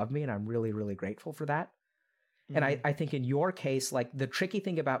life who love me. And I'm really, really grateful for that. And I think in your case, like the tricky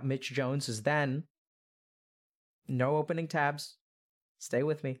thing about Mitch Jones is then no opening tabs. Stay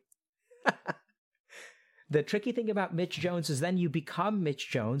with me. The tricky thing about Mitch Jones is then you become Mitch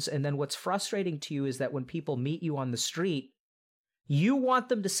Jones. And then what's frustrating to you is that when people meet you on the street, you want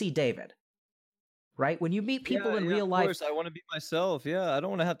them to see David. Right? When you meet people in real life. Of course, I want to be myself. Yeah. I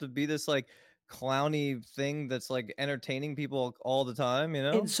don't want to have to be this like clowny thing that's like entertaining people all the time, you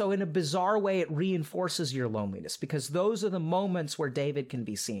know? And so in a bizarre way, it reinforces your loneliness because those are the moments where David can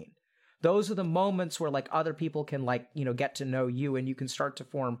be seen. Those are the moments where like other people can like, you know, get to know you and you can start to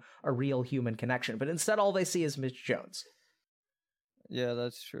form a real human connection. But instead, all they see is Mitch Jones. Yeah,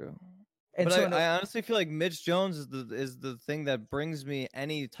 that's true. And but so I honestly feel like Mitch Jones is the thing that brings me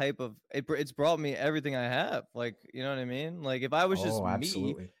any type of it's brought me everything I have. Like, you know what I mean? Like if I was just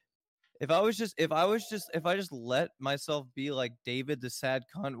me, if I just let myself be like David the sad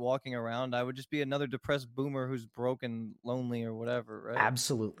cunt walking around, I would just be another depressed boomer who's broken, lonely, or whatever, right?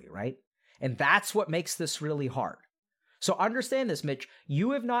 Absolutely, right? And that's what makes this really hard. So understand this, Mitch.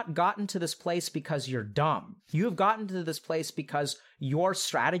 You have not gotten to this place because you're dumb. You have gotten to this place because your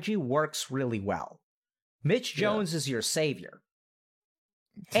strategy works really well. Mitch Jones is your savior.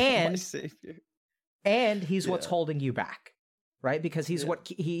 And, my savior. And he's what's holding you back. Right? Because he's what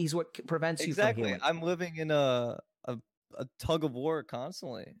prevents you from healing. I'm living in a tug of war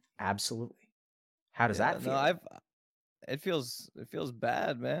constantly. Absolutely. How does that feel? No, it feels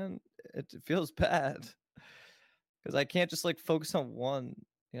bad, man. It feels bad. Because I can't just like focus on one.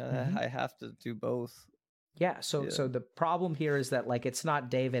 You know, I have to do both. Yeah. So the problem here is that like it's not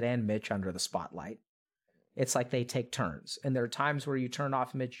David and Mitch under the spotlight. It's like they take turns. And there are times where you turn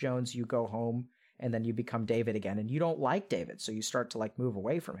off Mitch Jones, you go home, and then you become David again. And you don't like David, so you start to like move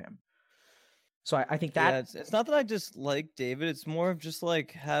away from him. So I think that it's not that I just like David. It's more of just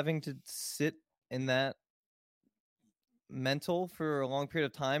like having to sit in that mental for a long period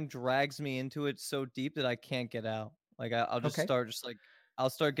of time drags me into it so deep that I can't get out. Like I'll just Okay. start I'll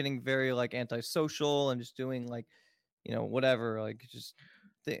start getting very like antisocial and just doing like, whatever, like just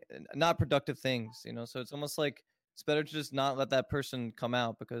not productive things, So it's almost like it's better to just not let that person come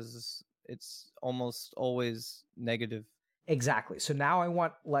out because it's almost always negative. Exactly. So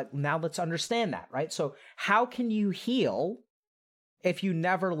now now let's understand that, right? So how can you heal if you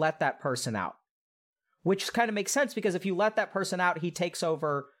never let that person out? Which kind of makes sense, because if you let that person out, he takes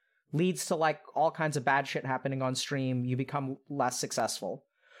over, leads to like all kinds of bad shit happening on stream. You become less successful.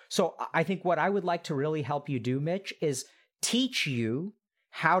 So I think what I would like to really help you do, Mitch, is teach you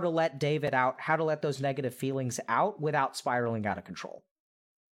how to let David out, how to let those negative feelings out without spiraling out of control.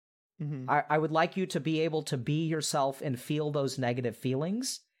 Mm-hmm. I would like you to be able to be yourself and feel those negative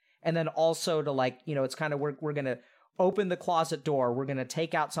feelings. And then also to like, it's kind of, we're going to open the closet door. We're going to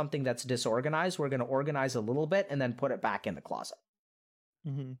take out something that's disorganized. We're going to organize a little bit and then put it back in the closet.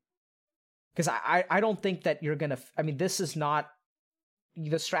 Mm-hmm. Because I don't think that you're going to, this is not,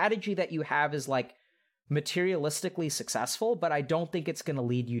 the strategy that you have is like materialistically successful, but I don't think it's going to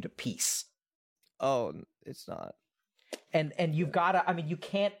lead you to peace. Oh, it's not. And you've got to,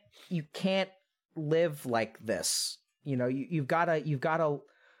 you can't live like this. You've got to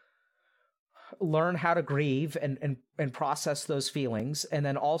learn how to grieve and process those feelings. And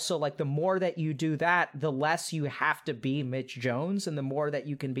then also, like, the more that you do that, the less you have to be Mitch Jones, and the more that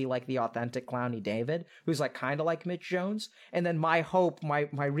you can be like the authentic clowny David, who's like kind of like Mitch Jones. And then my hope,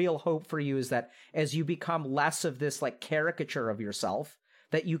 my real hope for you is that as you become less of this like caricature of yourself,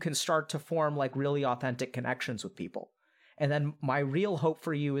 that you can start to form like really authentic connections with people. And then my real hope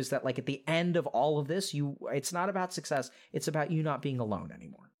for you is that like at the end of all of this, it's not about success. It's about you not being alone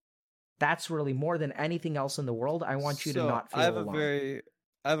anymore. That's really, more than anything else in the world, I want you to not feel alone.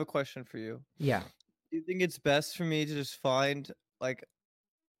 I have a question for you. Yeah. Do you think it's best for me to just find like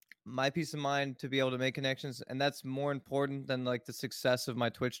my peace of mind to be able to make connections, and that's more important than like the success of my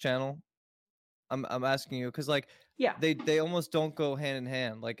Twitch channel? I'm asking you because like they almost don't go hand in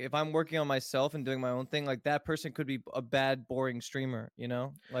hand. Like if I'm working on myself and doing my own thing, like that person could be a bad, boring streamer,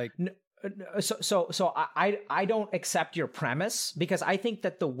 like. So I don't accept your premise, because I think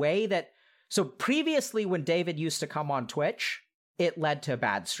that the way that, so previously when David used to come on Twitch, it led to a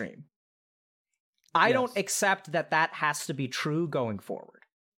bad stream. I don't accept that has to be true going forward.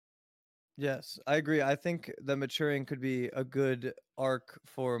 Yes, I agree. I think the maturing could be a good arc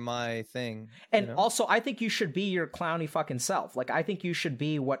for my thing. And also, I think you should be your clowny fucking self. Like, I think you should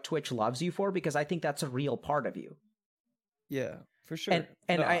be what Twitch loves you for, because I think that's a real part of you. Yeah, for sure.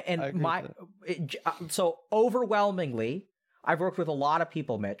 So overwhelmingly, I've worked with a lot of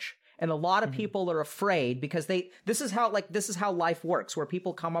people, Mitch, and a lot of people are afraid because this is how life works, where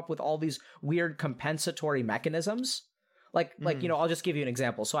people come up with all these weird compensatory mechanisms. Like, I'll just give you an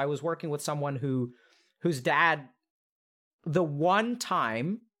example. So I was working with someone whose dad, the one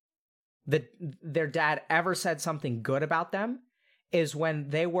time that their dad ever said something good about them is when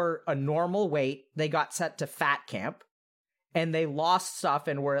they were a normal weight, they got sent to fat camp, and they lost stuff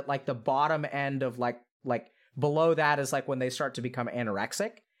and were at like the bottom end of like below that is like when they start to become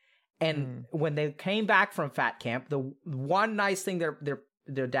anorexic. And when they came back from fat camp, the one nice thing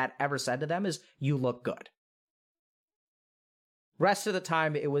their dad ever said to them is, "You look good." Rest of the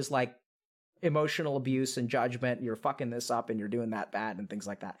time, it was like emotional abuse and judgment. You're fucking this up and you're doing that bad and things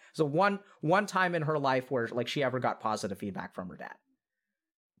like that. So one time in her life where like she ever got positive feedback from her dad.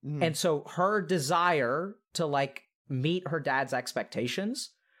 And so her desire to like meet her dad's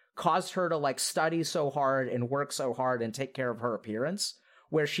expectations caused her to like study so hard and work so hard and take care of her appearance,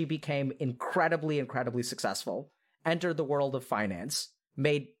 where she became incredibly, incredibly successful, entered the world of finance,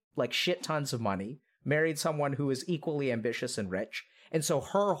 made like shit tons of money, married someone who is equally ambitious and rich. And so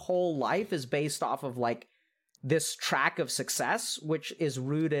her whole life is based off of like this track of success, which is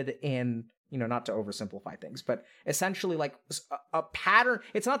rooted in, not to oversimplify things, but essentially like a pattern.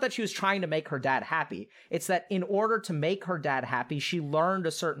 It's not that she was trying to make her dad happy. It's that in order to make her dad happy, she learned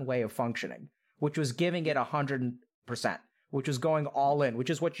a certain way of functioning, which was giving it 100%, which was going all in, which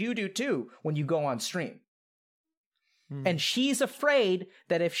is what you do too when you go on stream. And she's afraid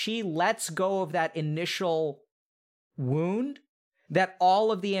that if she lets go of that initial wound, that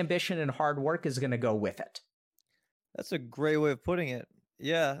all of the ambition and hard work is going to go with it. That's a great way of putting it.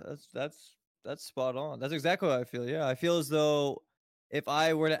 Yeah, that's spot on. That's exactly how I feel. Yeah, I feel as though if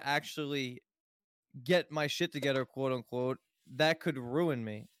I were to actually get my shit together, quote unquote, that could ruin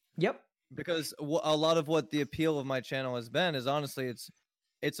me. Yep. Because a lot of what the appeal of my channel has been is honestly,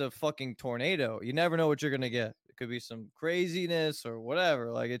 it's a fucking tornado. You never know what you're going to get. It could be some craziness or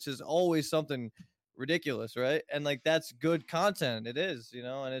whatever. Like, it's just always something ridiculous, right? And like that's good content. It is, you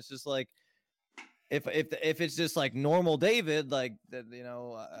know, and it's just like if it's just like normal David, like you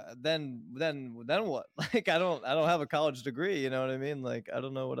know, then what? Like I don't have a college degree, you know what I mean? Like I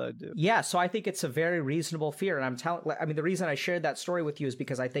don't know what I'd do. Yeah, so I think it's a very reasonable fear, and I mean, the reason I shared that story with you is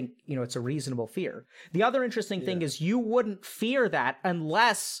because I think, you know, it's a reasonable fear. The other interesting thing is you wouldn't fear that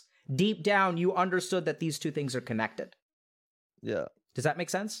unless deep down you understood that these two things are connected. Yeah. Does that make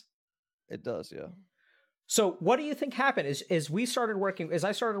sense? It does, yeah. So what do you think happened as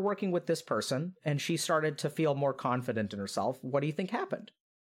I started working with this person and she started to feel more confident in herself? What do you think happened?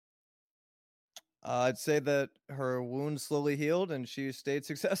 I'd say that her wound slowly healed and she stayed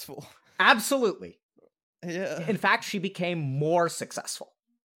successful. Absolutely. Yeah. In fact, she became more successful.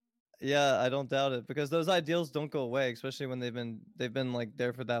 Yeah, I don't doubt it, because those ideals don't go away, especially when they've been like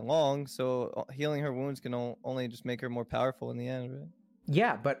there for that long. So healing her wounds can only just make her more powerful in the end, right?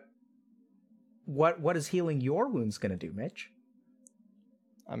 Yeah, but what is healing your wounds going to do, Mitch?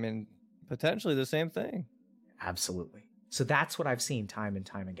 I mean, potentially the same thing. Absolutely. So that's what I've seen time and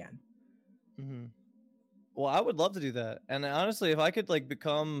time again. Mm-hmm. Well, I would love to do that. And honestly, if I could like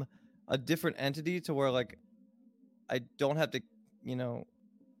become a different entity to where like I don't have to, you know,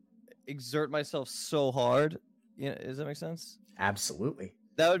 exert myself so hard. Yeah, does that make sense? Absolutely.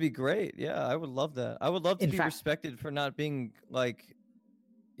 That would be great. Yeah, I would love that. I would love to be respected for not being like,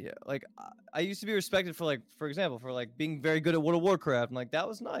 yeah, like I used to be respected for like, for example, for like being very good at World of Warcraft, and like that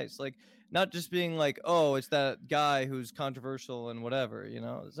was nice. Like not just being like, oh, it's that guy who's controversial and whatever, you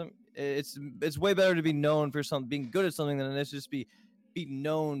know. It's way better to be known for being good at something than it's just be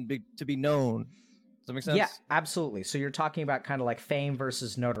known to be known. Does that make sense? Yeah, absolutely. So you're talking about kind of like fame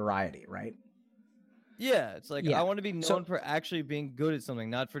versus notoriety, right? Yeah, it's like I want to be known for actually being good at something,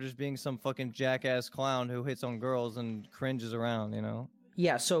 not for just being some fucking jackass clown who hits on girls and cringes around, you know?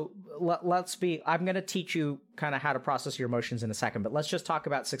 Yeah, so I'm going to teach you kind of how to process your emotions in a second, but let's just talk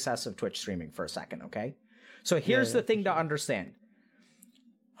about success of Twitch streaming for a second, okay? So here's the thing to understand.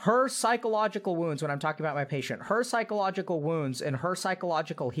 Her psychological wounds, when I'm talking about my patient, her psychological wounds and her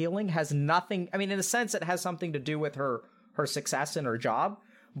psychological healing has nothing, I mean, in a sense, it has something to do with her success in her job,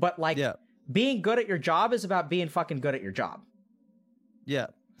 but like being good at your job is about being fucking good at your job. Yeah,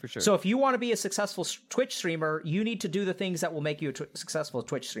 for sure. So if you want to be a successful Twitch streamer, you need to do the things that will make you a successful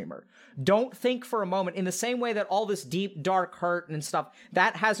Twitch streamer. Don't think for a moment, in the same way that all this deep, dark hurt and stuff,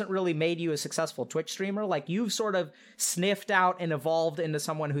 that hasn't really made you a successful Twitch streamer. Like you've sort of sniffed out and evolved into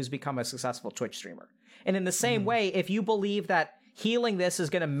someone who's become a successful Twitch streamer. And in the same way, if you believe that healing this is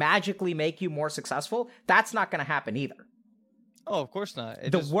going to magically make you more successful, that's not going to happen either. Oh, of course not.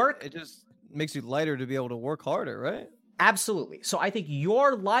 It just makes you lighter to be able to work harder, right? Absolutely. So I think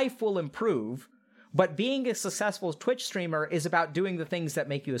your life will improve, but being a successful Twitch streamer is about doing the things that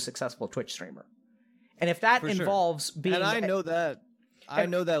make you a successful Twitch streamer. And if that involves being... And I know that. I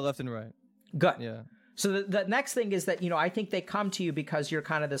know that left and right. Good. Yeah. So the next thing is that, you know, I think they come to you because you're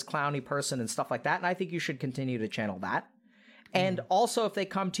kind of this clowny person and stuff like that, and I think you should continue to channel that. And also, if they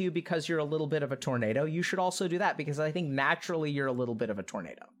come to you because you're a little bit of a tornado, you should also do that, because I think naturally you're a little bit of a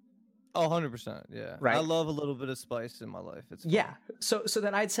tornado. Oh, 100%. Yeah. Right. I love a little bit of spice in my life. It's fun. Yeah. So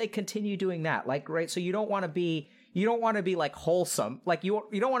then I'd say continue doing that. Like, right. So you don't want to be like wholesome. Like you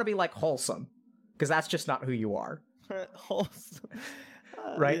don't want to be like wholesome, because that's just not who you are. Wholesome.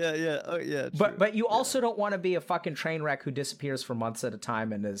 Right. Yeah. Oh, yeah. True. But you also don't want to be a fucking train wreck who disappears for months at a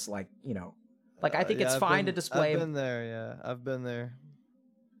time and is like, you know, like I think it's fine to display. I've been there. Yeah. I've been there.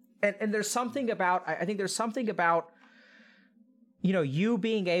 And there's something about, I think there's something about, you know, you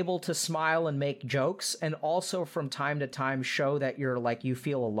being able to smile and make jokes, and also from time to time show that you're like, you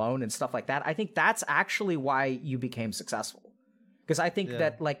feel alone and stuff like that. I think that's actually why you became successful. Because I think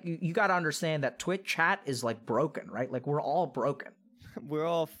that like you got to understand that Twitch chat is like broken, right? Like we're all broken. We're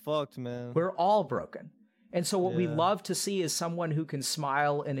all fucked, man. We're all broken. And so what we love to see is someone who can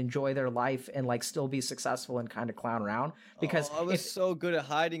smile and enjoy their life and like still be successful and kind of clown around. Because I was so good at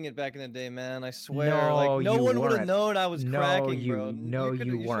hiding it back in the day, man. I swear. No one would have known I was cracking, bro. No,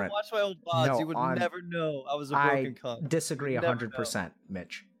 you weren't. Watch my old VODs. You would never know I was a broken cunt. I disagree 100%,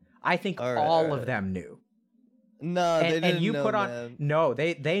 Mitch. I think all of them knew. No, they didn't and you know, put on man. No,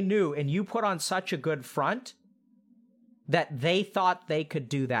 they knew, and you put on such a good front that they thought they could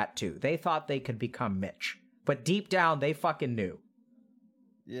do that too. They thought they could become Mitch. But deep down, they fucking knew.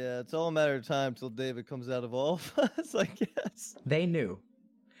 Yeah, it's all a matter of time till David comes out of all of us, I guess. They knew.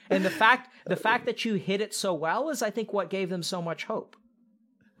 And the fact that you hit it so well is, I think, what gave them so much hope.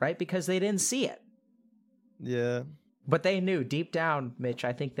 Right? Because they didn't see it. Yeah. But they knew. Deep down, Mitch,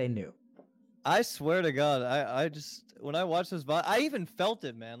 I think they knew. I swear to God, I just... when I watched this VOD, I even felt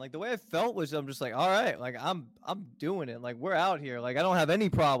it, man. Like the way I felt was I'm just like, all right, like I'm doing it. Like we're out here. Like I don't have any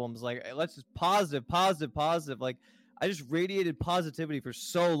problems. Like let's just positive, positive, positive. Like I just radiated positivity for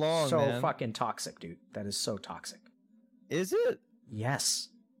so long, so man. fucking toxic, dude. That is so toxic. Is it? Yes.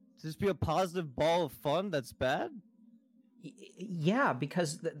 To just be a positive ball of fun that's bad? Yeah,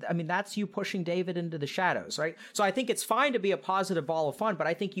 because I mean that's you pushing David into the shadows, right? So I think it's fine to be a positive ball of fun, but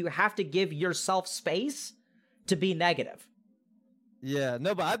I think you have to give yourself space to be negative. Yeah,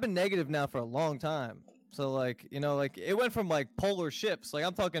 no, but I've been negative now for a long time. So like, you know, like it went from like polar shifts, like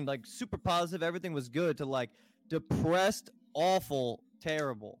I'm talking like super positive, everything was good, to like depressed, awful,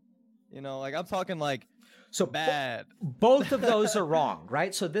 terrible. You know, like I'm talking like so bad. Both of those are wrong,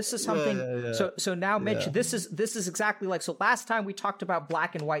 right? So this is something. Yeah. So now, Mitch, this is exactly like. So last time we talked about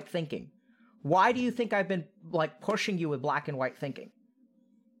black and white thinking. Why do you think I've been like pushing you with black and white thinking?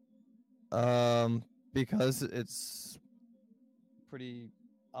 Because it's pretty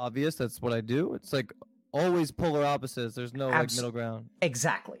obvious. That's what I do. It's like always polar opposites. There's no like middle ground.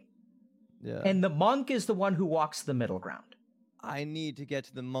 Exactly. Yeah. And the monk is the one who walks the middle ground. I need to get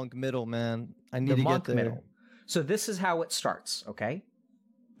to the monk middle, man. I need to monk get there. Middle. So this is how it starts, okay?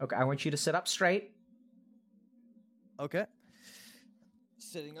 Okay, I want you to sit up straight. Okay.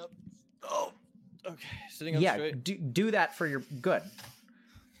 Sitting up. Oh, okay. Sitting up straight. Yeah, do that for your good.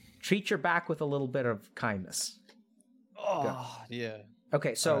 Treat your back with a little bit of kindness. Oh, good. Yeah.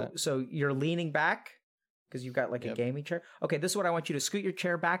 Okay, so you're leaning back because you've got like a gaming chair. Okay, this is what I want you to scoot your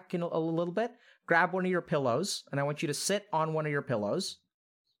chair back in a little bit. Grab one of your pillows, and I want you to sit on one of your pillows.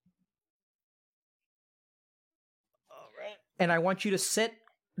 All right. And I want you to sit.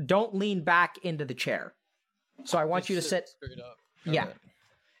 Don't lean back into the chair. So I want you to sit straight up. Yeah. Right.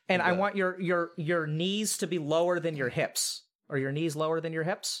 And I want your knees to be lower than your hips. Are your knees lower than your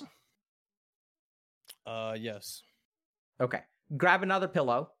hips? Yes. Okay. Grab another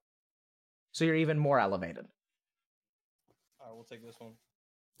pillow so you're even more elevated. All right, we'll take this one.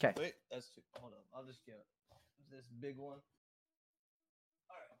 Okay. Wait, that's two. Hold up. I'll just get this big one.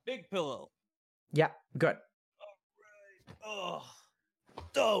 All right, big pillow. Yeah, good. All right.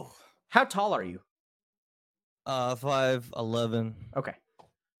 Oh. How tall are you? 5'11". Okay.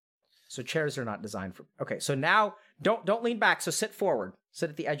 So chairs are not designed for. Okay, so now don't lean back. So sit forward. Sit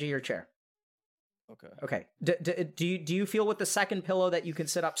at the edge of your chair. Okay. Okay. Do you feel with the second pillow that you can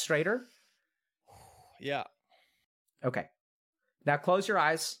sit up straighter? Yeah. Okay. Now close your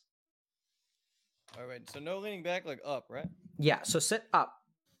eyes. All right. So no leaning back, like up, right? Yeah. So sit up.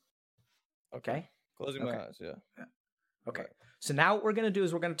 Okay. Closing my eyes. Yeah. Okay. Right. So now what we're going to do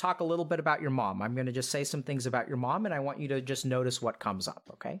is we're going to talk a little bit about your mom. I'm going to just say some things about your mom, and I want you to just notice what comes up.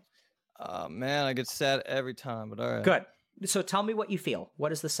 Okay. Man, I get sad every time, but all right. Good. So tell me what you feel.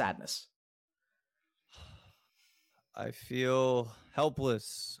 What is the sadness? I feel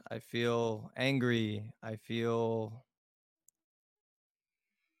helpless. I feel angry. I feel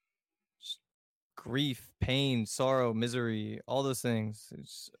just grief, pain, sorrow, misery, all those things.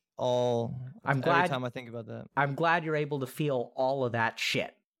 It's all every time I think about that. I'm glad you're able to feel all of that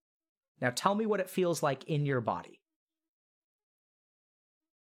shit. Now tell me what it feels like in your body.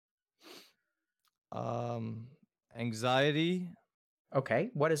 Anxiety. Okay.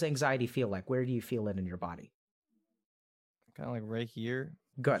 What does anxiety feel like? Where do you feel it in your body? Kind of like right here.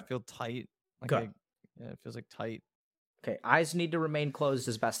 Good. I feel tight. Like Good. It feels like tight. Okay. Eyes need to remain closed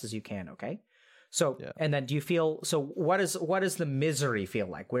as best as you can. Okay. So, and then do you feel, so what does the misery feel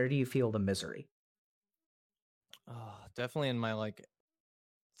like? Where do you feel the misery? Definitely in my like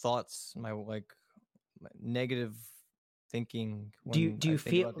thoughts, my like my negative thinking. Do you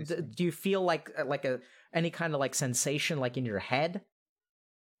feel like any kind of like sensation like in your head?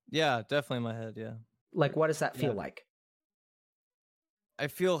 Yeah, definitely in my head. Yeah. Like, what does that feel like? I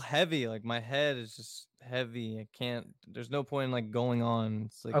feel heavy. Like my head is just heavy. I can't. There's no point in like going on.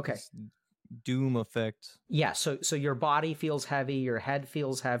 It's like this doom effect. Yeah. So your body feels heavy. Your head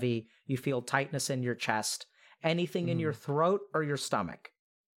feels heavy. You feel tightness in your chest. Anything in your throat or your stomach?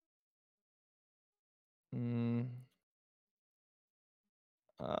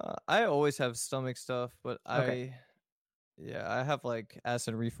 I always have stomach stuff, but I have like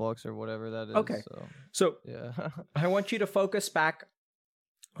acid reflux or whatever that is. Okay. So yeah. I want you to focus back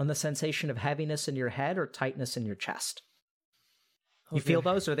on the sensation of heaviness in your head or tightness in your chest. Okay. You feel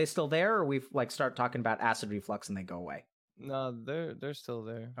those? Are they still there, or we've like start talking about acid reflux and they go away? No, they're still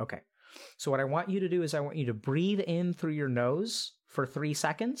there. Okay. So what I want you to do is I want you to breathe in through your nose for 3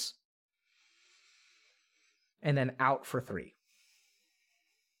 seconds and then out for 3.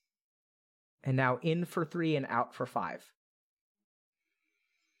 And now in for 3 and out for 5.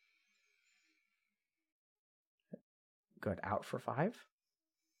 Good. Out for 5.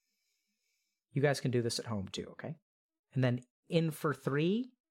 You guys can do this at home too, okay? And then in for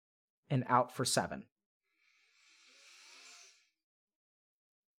 3 and out for 7.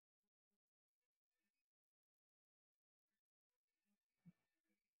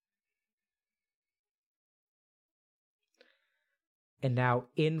 And now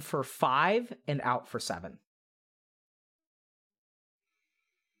in for 5 and out for 7.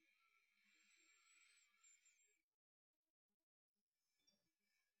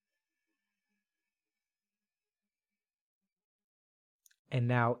 And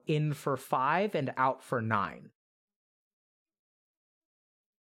now in for 5 and out for 9.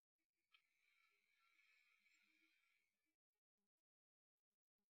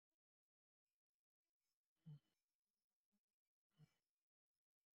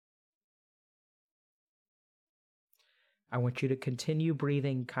 I want you to continue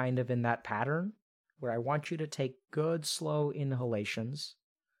breathing kind of in that pattern where I want you to take good, slow inhalations,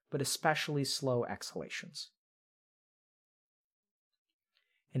 but especially slow exhalations.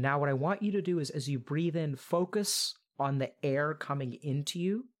 And now what I want you to do is as you breathe in, focus on the air coming into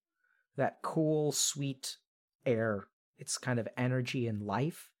you, that cool, sweet air. It's kind of energy and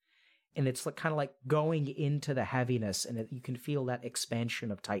life. And it's kind of like going into the heaviness, and you can feel that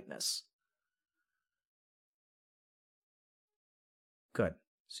expansion of tightness. Good.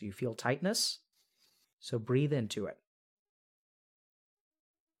 So you feel tightness. So breathe into it.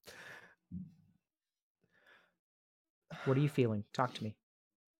 What are you feeling? Talk to me.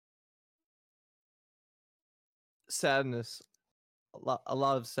 Sadness. A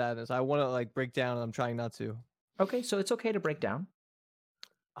lot of sadness. I want to like break down, and I'm trying not to. Okay, so it's okay to break down.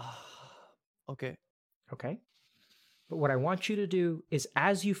 Okay. Okay. But what I want you to do is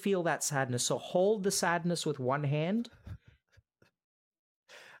as you feel that sadness, so hold the sadness with one hand.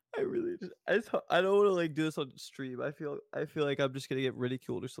 I don't want to like do this on stream. I feel like I'm just gonna get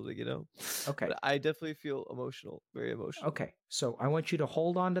ridiculed or something, you know. Okay. But I definitely feel emotional, very emotional. Okay. So I want you to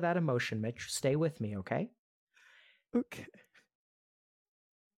hold on to that emotion, Mitch. Stay with me, okay? Okay.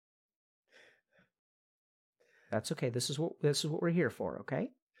 That's okay. This is what we're here for, okay?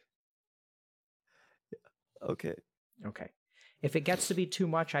 Yeah. Okay. Okay. If it gets to be too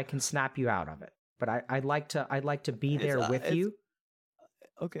much, I can snap you out of it. But I'd like to be there with you.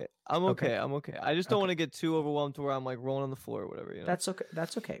 Okay. I'm okay. I'm okay. I just don't want to get too overwhelmed to where I'm like rolling on the floor or whatever, you know? That's okay.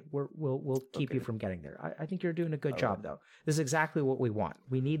 That's okay. We'll keep you from getting there. I think you're doing a good job, though. This is exactly what we want.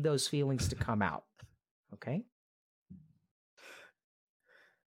 We need those feelings to come out. Okay?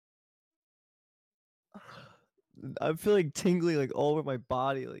 I'm feeling tingly like all over my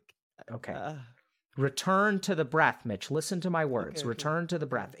body. Like okay. Return to the breath, Mitch. Listen to my words. Okay. Return to the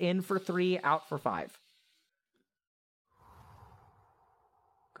breath. In for 3, out for 5.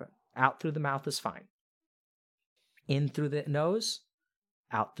 Good. Out through the mouth is fine. In through the nose,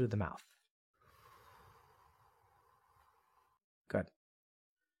 out through the mouth. Good.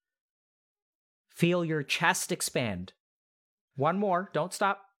 Feel your chest expand. One more. Don't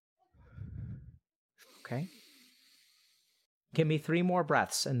stop. Okay. Give me 3 more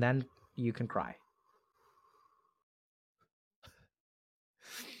breaths, and then you can cry.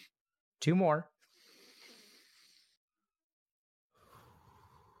 2 more.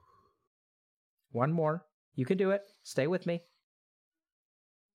 One more. You can do it. Stay with me.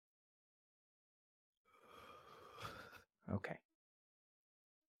 Okay.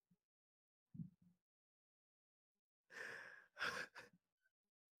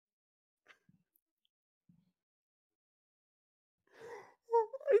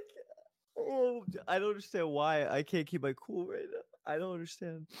 I don't understand why I can't keep my cool right now. I don't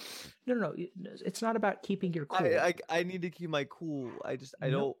understand. No. It's not about keeping your cool. I need to keep my cool. I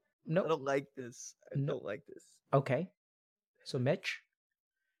don't like this. I don't like this. Okay. So Mitch,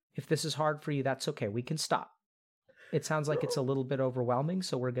 if this is hard for you, that's okay. We can stop. It sounds like it's a little bit overwhelming,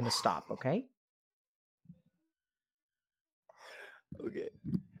 so we're going to stop, okay? Okay.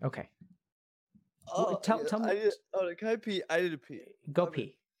 Okay. Oh, tell me. Can I pee? I need to pee. Go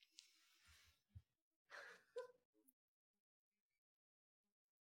pee.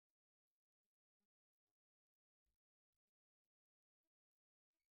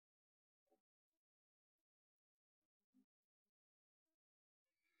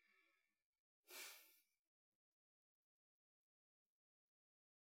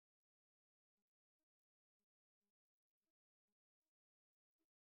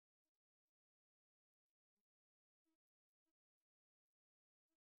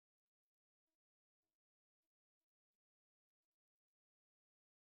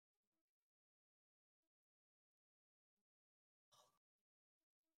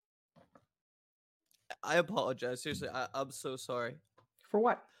 I apologize. Seriously, I'm so sorry. For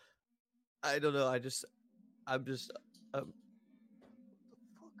what? I don't know. I'm just, um,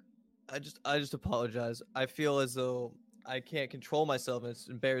 I just apologize. I feel as though I can't control myself, and it's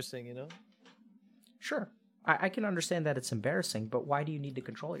embarrassing, you know? Sure. I can understand that it's embarrassing, but why do you need to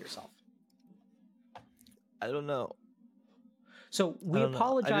control yourself? I don't know. So we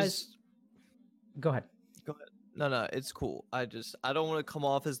apologize. Go ahead. Go ahead. No, it's cool. I don't want to come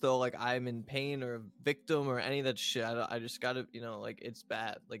off as though like I'm in pain or a victim or any of that shit. I just gotta, like it's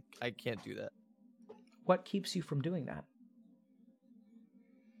bad. Like I can't do that. What keeps you from doing that?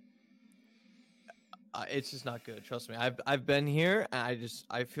 It's just not good. Trust me. I've been here, and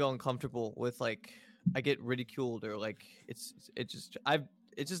I feel uncomfortable with like I get ridiculed or like it's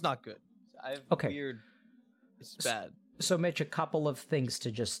just not good. Weird. It's bad. So Mitch, a couple of things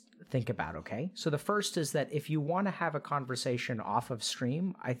to just think about. Okay. So the first is that if you want to have a conversation off of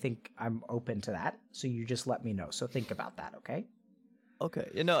stream, I think I'm open to that. So you just let me know. So think about that. Okay. Okay.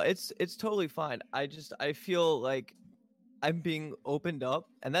 It's totally fine. I feel like I'm being opened up,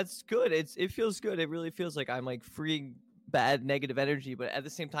 and that's good. It feels good. It really feels like I'm like freeing bad negative energy, but at the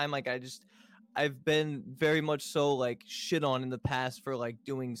same time, like I've been very much so like shit on in the past for like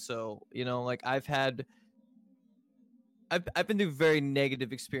doing so. Like I've been through very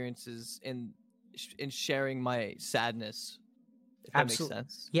negative experiences in sharing my sadness. If that makes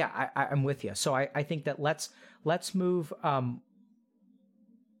sense. Yeah, I'm with you. So I think that let's move.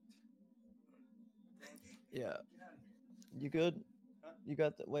 Yeah. You good? You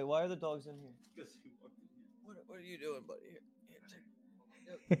got the wait? Why are the dogs in here? What are you doing, buddy?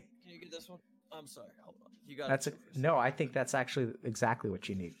 Here, can you get this one? I'm sorry. Hold on. You got no. I think that's actually exactly what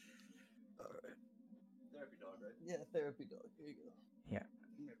you need. All right. Therapy dog, right? Yeah, therapy dog. Here you go. Yeah.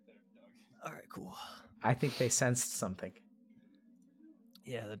 Therapy dog. All right, cool. I think they sensed something.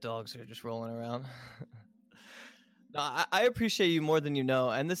 Yeah, the dogs are just rolling around. No, I appreciate you more than you know,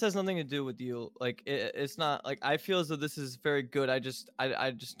 and this has nothing to do with you. Like, it's not like I feel as though this is very good. I just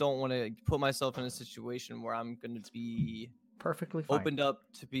don't want to put myself in a situation where I'm going to be perfectly fine. Opened up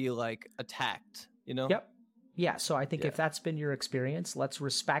to be like attacked. Yep. Yeah. So I think if that's been your experience, let's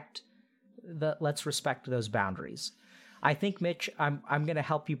respect those boundaries. I think, Mitch, I'm going to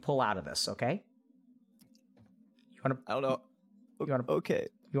help you pull out of this. Okay. You want to? I don't know. Okay.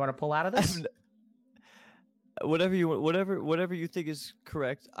 You want to pull out of this? Whatever you think is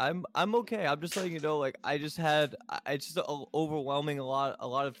correct. I'm okay. I'm just letting you know. Like it's just overwhelming a lot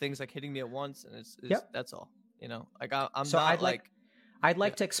of things like hitting me at once, and it's that's all. Like I'm so not I'd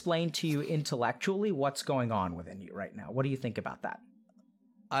like to explain to you intellectually what's going on within you right now. What do you think about that?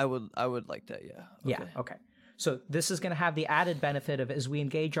 I would like that. Yeah. Okay. Yeah. Okay. So this is going to have the added benefit of as we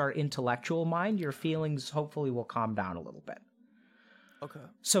engage our intellectual mind, your feelings hopefully will calm down a little bit. Okay.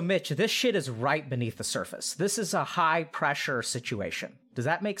 So, Mitch, this shit is right beneath the surface. This is a high-pressure situation. Does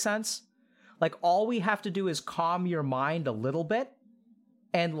that make sense? Like, all we have to do is calm your mind a little bit,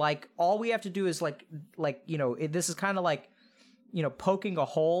 and, like, all we have to do is, this is kind of like, poking a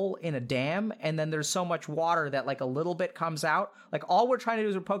hole in a dam, and then there's so much water that, like, a little bit comes out. Like, all we're trying to do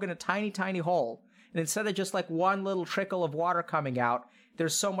is we're poking a tiny, tiny hole, and instead of just, like, one little trickle of water coming out,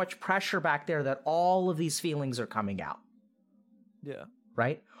 there's so much pressure back there that all of these feelings are coming out. Yeah.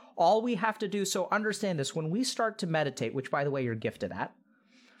 Right? All we have to do, so understand this, when we start to meditate, which by the way, you're gifted at,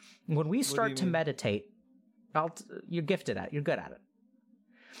 when we start to meditate, you're gifted at, you're good at it.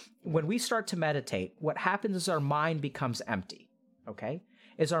 When we start to meditate, what happens is our mind becomes empty. Okay?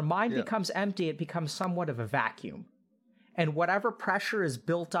 As our mind becomes empty, it becomes somewhat of a vacuum. And whatever pressure is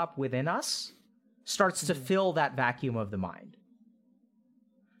built up within us starts to fill that vacuum of the mind.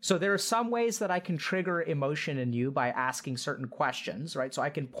 So there are some ways that I can trigger emotion in you by asking certain questions, right? So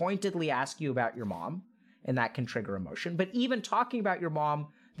I can pointedly ask you about your mom, and that can trigger emotion. But even talking about your mom,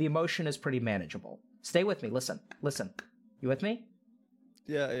 the emotion is pretty manageable. Stay with me. Listen. You with me?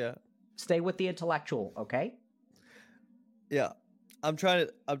 Yeah. Stay with the intellectual, okay? Yeah. I'm trying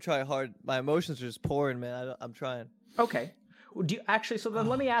hard. My emotions are just pouring, man. I'm trying. Okay. So then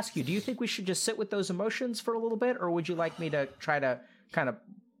let me ask you, do you think we should just sit with those emotions for a little bit, or would you like me to try to kind of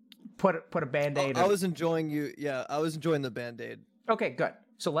put a Band-Aid? I was enjoying the Band-Aid. Okay, good.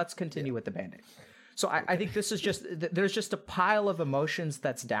 So let's continue with the Band-Aid. So I think this is there's just a pile of emotions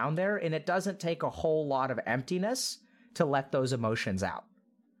that's down there, and it doesn't take a whole lot of emptiness to let those emotions out.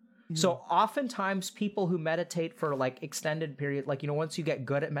 Mm-hmm. So oftentimes people who meditate for like extended period, like, once you get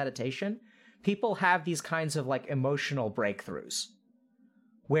good at meditation, people have these kinds of like emotional breakthroughs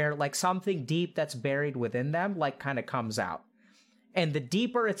where like something deep that's buried within them like kind of comes out. And the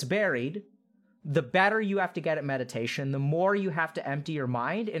deeper it's buried, the better you have to get at meditation, the more you have to empty your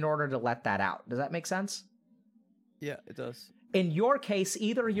mind in order to let that out. Does that make sense? Yeah, it does. In your case,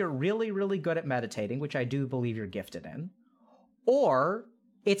 either you're really, really good at meditating, which I do believe you're gifted in, or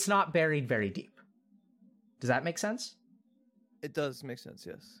it's not buried very deep. Does that make sense? It does make sense,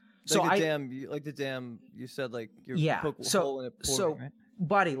 yes. So like the dam, you said, like, you're poke a hole in it pouring, so, right?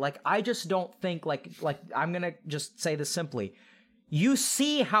 buddy, like, I just don't think, like I'm gonna just say this simply. You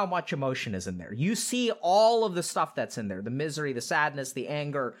see how much emotion is in there. You see all of the stuff that's in there. The misery, the sadness, the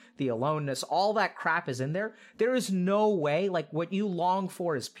anger, the aloneness, all that crap is in there. There is no way, like, what you long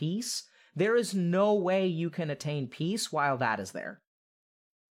for is peace. There is no way you can attain peace while that is there.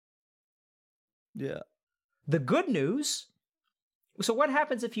 Yeah. The good news, so what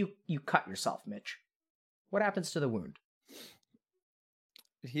happens if you cut yourself, Mitch? What happens to the wound?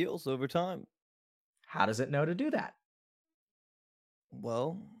 It heals over time. How does it know to do that?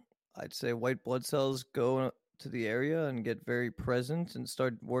 Well, I'd say white blood cells go to the area and get very present and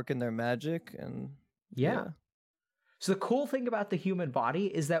start working their magic. And yeah. So the cool thing about the human body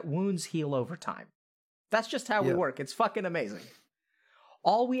is that wounds heal over time. That's just how we work. It's fucking amazing.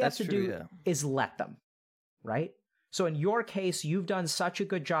 All we have to do is let them, right? So in your case, you've done such a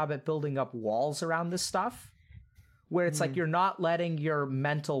good job at building up walls around this stuff where it's like you're not letting your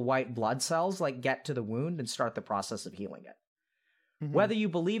mental white blood cells like get to the wound and start the process of healing it. Whether you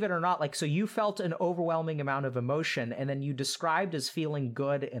believe it or not, like, so you felt an overwhelming amount of emotion and then you described as feeling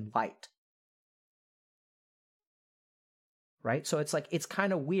good and light. Right? So it's like, it's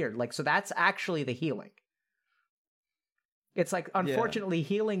kind of weird. Like, so that's actually the healing. It's like, unfortunately,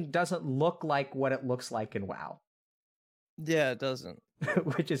 healing doesn't look like what it looks like in WoW. Yeah, it doesn't.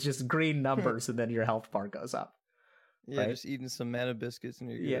 Which is just green numbers and then your health bar goes up. Yeah, right? Just eating some mana biscuits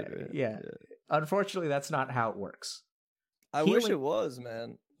and you're good. Right? Yeah. Unfortunately, that's not how it works. I wish it was,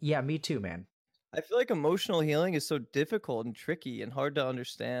 man. Yeah, me too, man. I feel like emotional healing is so difficult and tricky and hard to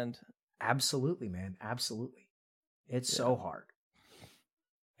understand. Absolutely, man. Absolutely. It's so hard.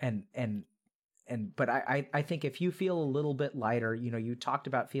 But I think if you feel a little bit lighter, you know, you talked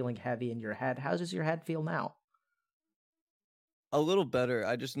about feeling heavy in your head. How does your head feel now? A little better.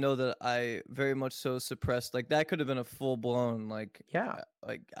 I just know that I very much so suppressed. Like, that could have been a full blown, like,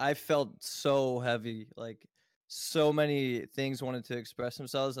 like, I felt so heavy, like, so many things wanted to express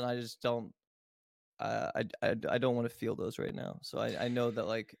themselves, and I just don't. I don't want to feel those right now. So I know that,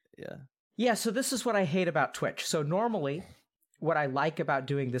 like, yeah. So this is what I hate about Twitch. So normally, what I like about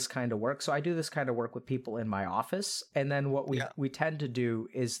doing this kind of work. So I do this kind of work with people in my office, and then what we tend to do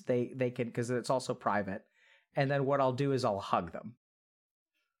is they can, because it's also private, and then what I'll do is I'll hug them.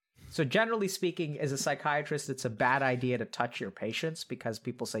 So generally speaking, as a psychiatrist, it's a bad idea to touch your patients because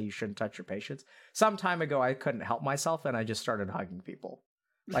people say you shouldn't touch your patients. Some time ago, I couldn't help myself and I just started hugging people.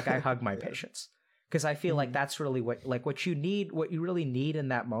 Like, I hug my patients because I feel like that's really what you need, what you really need in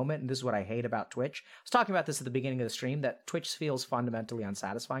that moment. And this is what I hate about Twitch. I was talking about this at the beginning of the stream, that Twitch feels fundamentally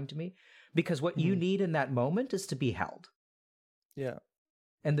unsatisfying to me because what you need in that moment is to be held. Yeah.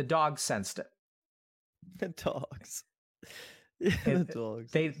 And the dogs sensed it. The dogs. Yeah, the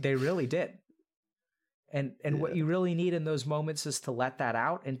dogs. They really did. And what you really need in those moments is to let that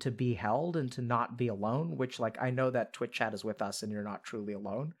out and to be held and to not be alone, which, like, I know that Twitch chat is with us and you're not truly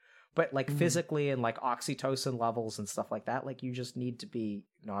alone, but like physically and like oxytocin levels and stuff like that, like, you just need to be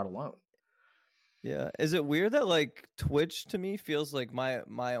not alone. Yeah. Is it weird that, like, Twitch to me feels like my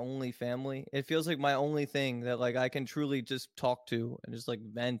only family? It feels like my only thing that, like, I can truly just talk to and just, like,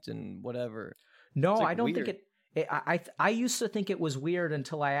 vent and whatever. No, like, I don't think it. I used to think it was weird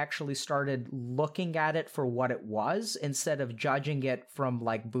until I actually started looking at it for what it was instead of judging it from,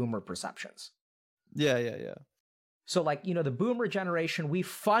 like, boomer perceptions. Yeah. So, like, you know, the boomer generation, we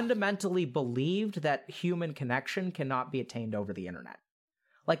fundamentally believed that human connection cannot be attained over the internet.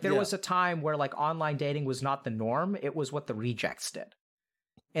 Like, there was a time where, like, online dating was not the norm. It was what the rejects did.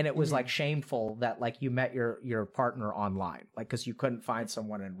 And it was like shameful that, like, you met your partner online, like, because you couldn't find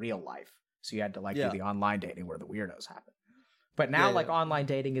someone in real life. So you had to, like, do the online dating where the weirdos happen. But now, like, online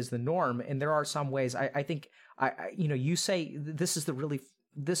dating is the norm. And there are some ways I think, you know, you say this is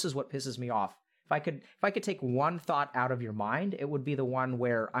what pisses me off. If I could take one thought out of your mind, it would be the one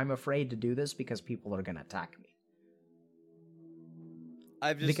where I'm afraid to do this because people are going to attack me. I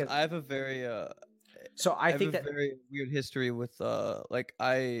have a very very weird history with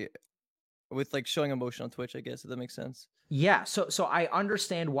with showing emotion on Twitch, I guess, if that makes sense. Yeah, so I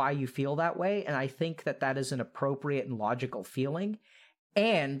understand why you feel that way, and I think that is an appropriate and logical feeling,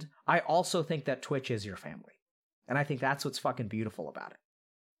 and I also think that Twitch is your family, and I think that's what's fucking beautiful about it.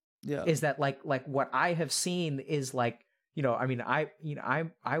 Yeah, is that like what I have seen is, like, I mean,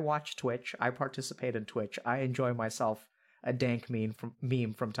 I watch Twitch. I participate in Twitch. I enjoy myself a dank meme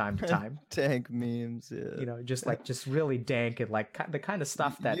from time to time. Dank memes, yeah. Just really dank and like the kind of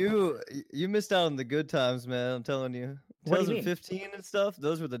stuff that you missed out on the good times, man. I'm telling you. What do you mean? 2015 and stuff.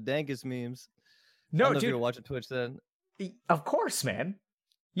 Those were the dankest memes. No, I don't know dude. If you were watching Twitch then. Of course, man.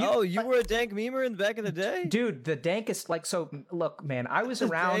 You were a dank memer back in the day, dude. The dankest, like, so. Look, man, I was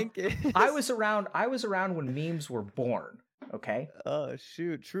around. I was around when memes were born. Okay. Oh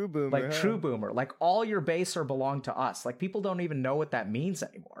shoot, true boomer. Like true boomer. Like all your base are belong to us. Like people don't even know what that means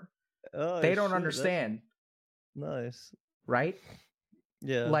anymore. Oh, they don't understand. Nice. Right?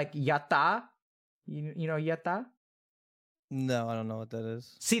 Yeah. Like yatta. You know yatta? No, I don't know what that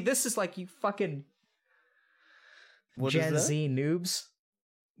is. See, this is like you fucking Gen Z noobs.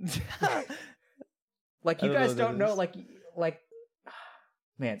 Like you guys don't know, like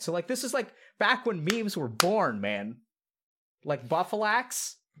man. So like this is like back when memes were born, man. Like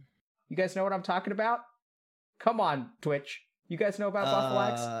Buffalax. You guys know what I'm talking about? Come on, Twitch. You guys know about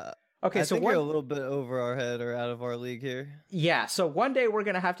Buffalax? Okay, I think you're a little bit over our head or out of our league here. Yeah, so one day we're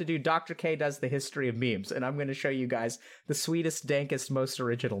going to have to do Dr. K Does the History of Memes, and I'm going to show you guys the sweetest, dankest, most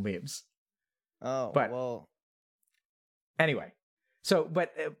original memes. Oh, well. Anyway, so,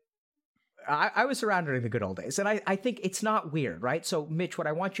 but I was around during the good old days, and I think it's not weird, right? So, Mitch, what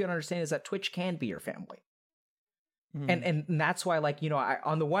I want you to understand is that Twitch can be your family. And that's why, like,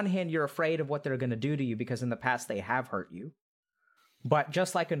 on the one hand, you're afraid of what they're going to do to you because in the past they have hurt you. But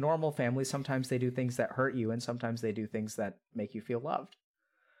just like a normal family, sometimes they do things that hurt you and sometimes they do things that make you feel loved.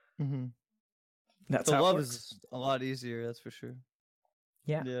 Mm-hmm. That's the how love it works. is a lot easier, that's for sure.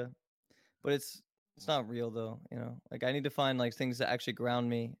 Yeah. Yeah. But it's not real though, Like I need to find like things that actually ground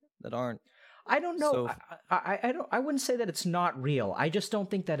me that aren't. I don't know. I wouldn't say that it's not real. I just don't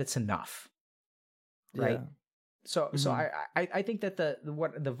think that it's enough. Right? Yeah. So I think that the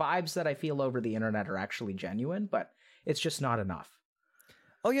vibes that I feel over the internet are actually genuine, but it's just not enough.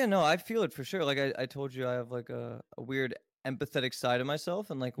 Oh yeah, no, I feel it for sure. Like I told you, I have like a weird empathetic side of myself,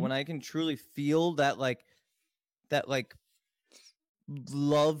 and like when I can truly feel that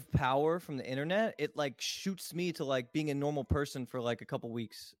love power from the internet, it like shoots me to like being a normal person for like a couple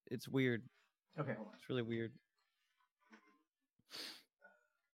weeks. It's weird. Okay, hold on. It's really weird.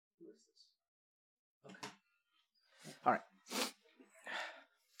 All right.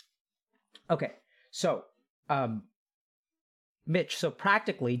 Okay. So, Mitch, so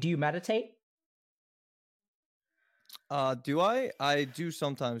practically, do you meditate? Do I? I do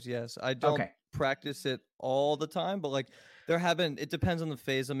sometimes, yes. I don't practice it all the time, but like it depends on the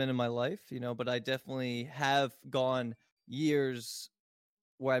phase I'm in my life, but I definitely have gone years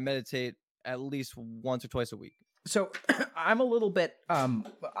where I meditate at least once or twice a week. So I'm a little bit,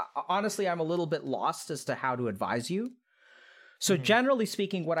 honestly, I'm a little bit lost as to how to advise you. So generally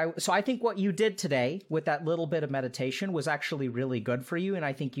speaking, I think what you did today with that little bit of meditation was actually really good for you. And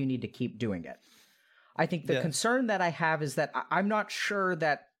I think you need to keep doing it. I think the concern that I have is that I'm not sure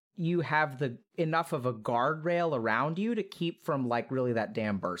that you have enough of a guardrail around you to keep from like really that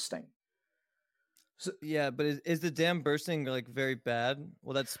dam bursting. So, yeah, but is the dam bursting like very bad?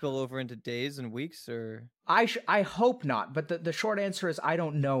 Will that spill over into days and weeks, or? I hope not, but the short answer is I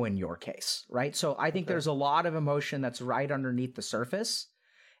don't know in your case, right? So I think there's a lot of emotion that's right underneath the surface.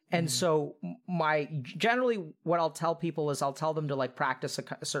 And so generally what I'll tell people is I'll tell them to like practice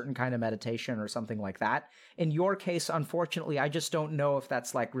a certain kind of meditation or something like that. In your case, unfortunately, I just don't know if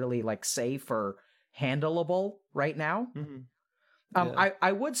that's like really like safe or handleable right now.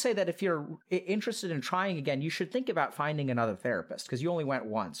 I would say that if you're interested in trying again, you should think about finding another therapist because you only went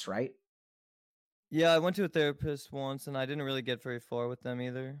once, right? Yeah, I went to a therapist once and I didn't really get very far with them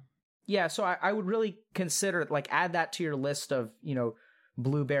either. Yeah, so I would really consider like add that to your list of,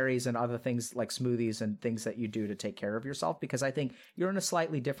 blueberries and other things like smoothies and things that you do to take care of yourself because I think you're in a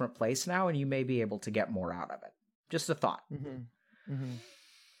slightly different place now and you may be able to get more out of it. Just a thought.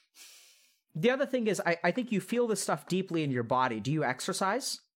 The other thing is I think you feel this stuff deeply in your body. Do you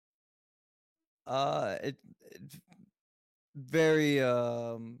exercise? It very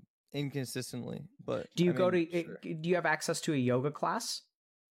inconsistently, but do you do you have access to a yoga class?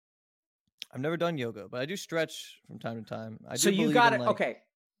 I've never done yoga, but I do stretch from time to time. So you got it. Okay,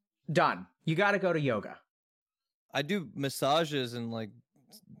 done. You got to go to yoga. I do massages and like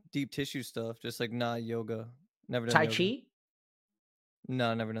deep tissue stuff, just like not yoga. Never done Tai yoga. Chi?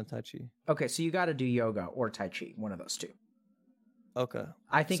 No, never done Tai Chi. Okay, so you got to do yoga or Tai Chi, one of those two. Okay.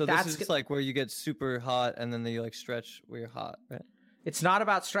 I think this is just like where you get super hot and then you like stretch where you're hot, right? It's not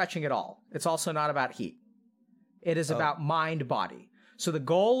about stretching at all. It's also not about heat. It is about mind-body. So the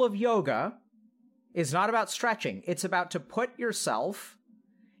goal of yoga is not about stretching. It's about to put yourself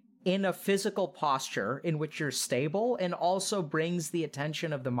in a physical posture in which you're stable and also brings the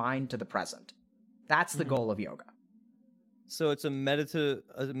attention of the mind to the present. That's the goal of yoga. So it's a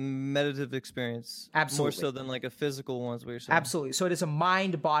meditative experience. Absolutely. More so than like a physical one, is what you're saying. Absolutely. So it is a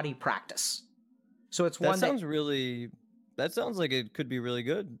mind-body practice. So it's one that sounds like it could be really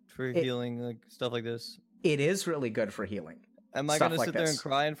good for healing, like stuff like this. It is really good for healing. Am I going to sit there and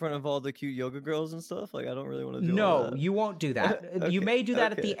cry in front of all the cute yoga girls and stuff? Like, I don't really want to do all that. No, you won't do that. Okay, you may do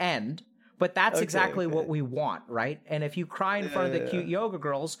that at the end, but that's exactly what we want, right? And if you cry in front of the cute yoga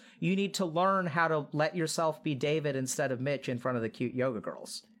girls, you need to learn how to let yourself be David instead of Mitch in front of the cute yoga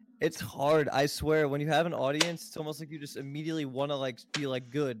girls. It's hard, I swear. When you have an audience, it's almost like you just immediately want to like be like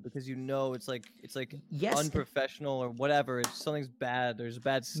good because you know it's like unprofessional or whatever. It's something's bad. There's a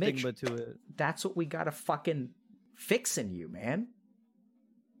bad stigma Mitch, to it. That's what we gotta fucking fix in you, man.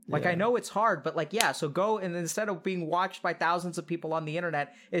 Like, I know it's hard, but like, so go, and instead of being watched by thousands of people on the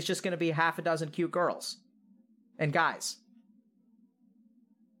internet, it's just going to be half a dozen cute girls and guys.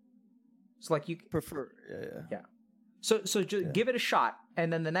 So like you prefer, So just give it a shot.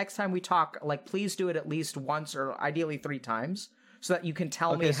 And then the next time we talk, like, please do it at least once or ideally 3 times so that you can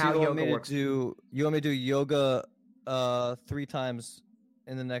tell me how yoga works. You want me to do yoga 3 times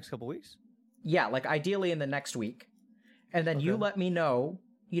in the next couple weeks? Yeah, like ideally in the next week. And then you let me know,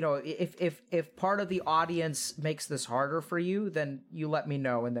 if part of the audience makes this harder for you, then you let me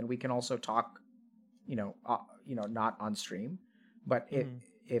know, and then we can also talk, not on stream, but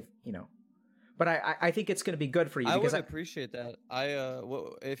but I think it's going to be good for you. I would appreciate that.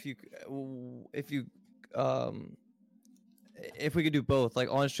 If we could do both, like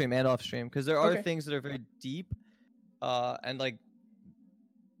on stream and off stream, because there are things that are very deep, and like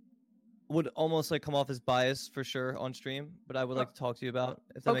would almost like come off as biased for sure on stream, but I would like to talk to you about,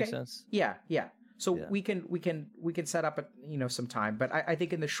 if that makes sense. Yeah. So we can set up some time, but I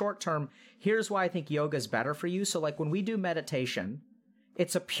think in the short term, here's why I think yoga is better for you. So like when we do meditation,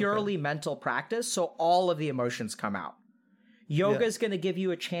 it's a purely mental practice, so all of the emotions come out. Yoga is going to give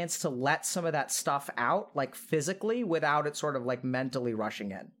you a chance to let some of that stuff out, like physically, without it sort of like mentally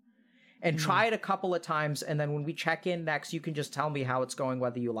rushing in. And try it a couple of times, and then when we check in next, you can just tell me how it's going,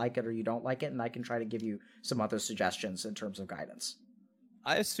 whether you like it or you don't like it, and I can try to give you some other suggestions in terms of guidance.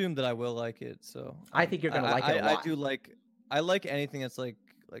 I assume that I will like it, so I think you're going to like it a lot. I like anything that's like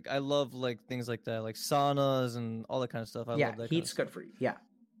I love like things like that, like saunas and all that kind of stuff. I love that heat's good for you.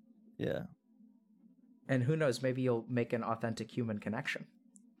 Yeah. And who knows, maybe you'll make an authentic human connection.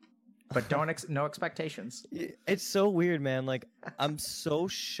 But no expectations. It's so weird, man. Like, I'm so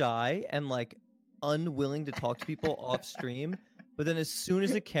shy and like unwilling to talk to people off stream. But then as soon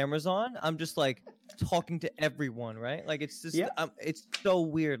as the camera's on, I'm just like talking to everyone, right? Like, it's just, it's so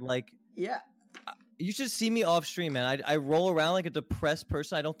weird. Like, you should see me off stream, man. I roll around like a depressed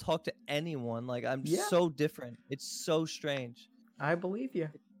person. I don't talk to anyone. Like, I'm so different. It's so strange. I believe you.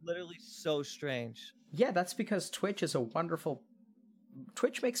 It's literally so strange. Yeah, that's because Twitch is a wonderful.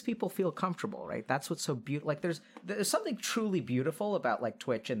 Twitch makes people feel comfortable, right? That's what's so beautiful. Like, there's something truly beautiful about like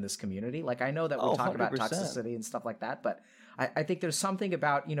Twitch in this community. Like, I know that we talk 100%. About toxicity and stuff like that, but I think there's something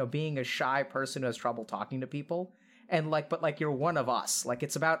about being a shy person who has trouble talking to people, and but you're one of us. Like,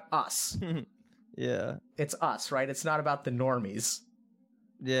 it's about us. Yeah, it's us, right? It's not about the normies.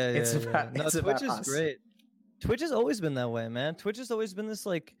 It's about Twitch about is us. Great. Twitch has always been that way, man. Twitch has always been this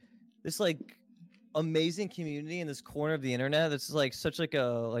amazing community in this corner of the internet. That's like such like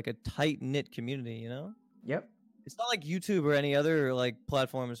a tight knit community, Yep. It's not like YouTube or any other like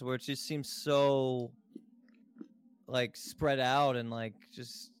platforms where it just seems so like spread out and like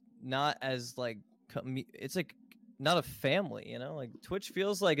just not as like it's like not a family, Like Twitch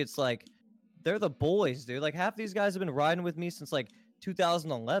feels like it's like they're the boys, dude. Like half these guys have been riding with me since like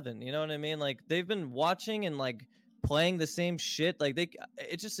 2011. You know what I mean? Like they've been watching and like playing the same shit. Like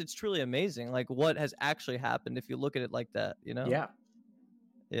it's truly amazing. Like what has actually happened if you look at it like that, Yeah,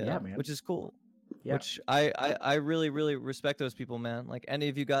 man. Which is cool. Yeah. Which I really, really respect those people, man. Like any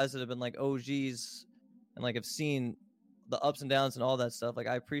of you guys that have been like OGs and like have seen the ups and downs and all that stuff. Like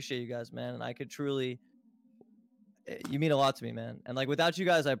I appreciate you guys, man. And I could truly, you mean a lot to me, man. And like without you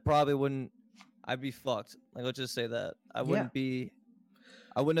guys, I'd be fucked. Like let's just say that I wouldn't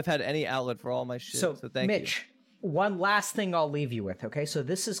have had any outlet for all my shit. So thank Mitch, you. One last thing I'll leave you with, okay? So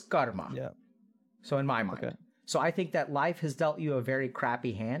this is karma. Yeah. So in my mind. Okay. So I think that life has dealt you a very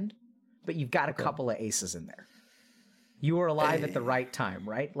crappy hand, but you've got a couple of aces in there. You were alive at the right time,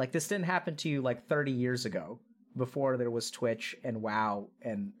 right? Like this didn't happen to you like 30 years ago, before there was Twitch and WoW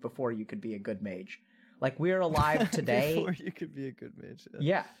and before you could be a good mage. Like we're alive today. Before you could be a good mage.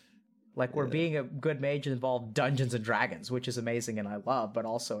 Yeah. Like where being a good mage involved Dungeons and Dragons, which is amazing and I love, but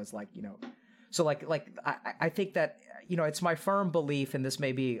also it's like, so I think that, it's my firm belief, and this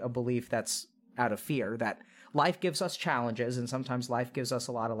may be a belief that's out of fear, that life gives us challenges and sometimes life gives us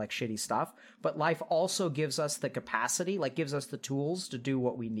a lot of like shitty stuff, but life also gives us the capacity, like gives us the tools to do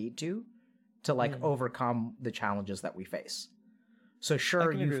what we need to like overcome the challenges that we face. So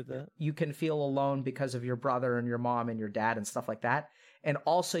sure, you can feel alone because of your brother and your mom and your dad and stuff like that. And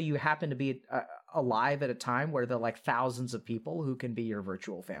also you happen to be alive at a time where there are like thousands of people who can be your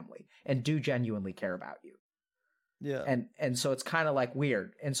virtual family and do genuinely care about you. Yeah. And so it's kind of like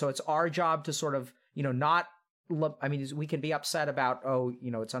weird. And so it's our job to sort of, we can be upset about,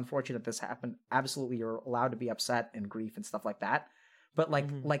 it's unfortunate this happened. Absolutely. You're allowed to be upset and grief and stuff like that. But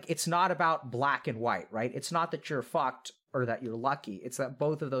like it's not about black and white, right? It's not that you're fucked or that you're lucky. It's that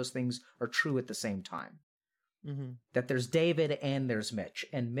both of those things are true at the same time. That there's David and there's Mitch.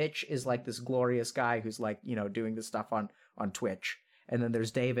 And Mitch is like this glorious guy who's like, doing this stuff on Twitch. And then there's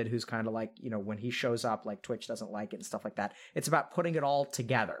David who's kind of like, when he shows up, like Twitch doesn't like it and stuff like that. It's about putting it all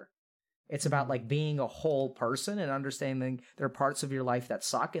together. It's about like being a whole person and understanding there are parts of your life that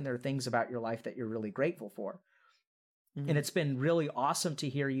suck and there are things about your life that you're really grateful for. And it's been really awesome to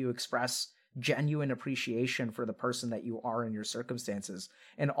hear you express genuine appreciation for the person that you are in your circumstances.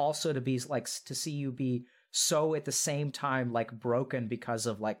 And also to be like, to see you be so at the same time, like broken because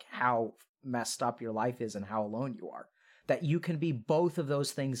of like how messed up your life is and how alone you are, that you can be both of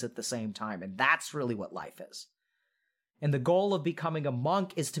those things at the same time. And that's really what life is. And the goal of becoming a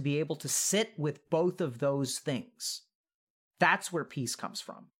monk is to be able to sit with both of those things. That's where peace comes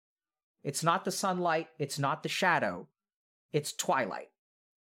from. It's not the sunlight. It's not the shadow. It's Twilight.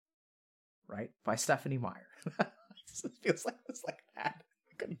 Right? By Stephanie Meyer. It feels like it's like that.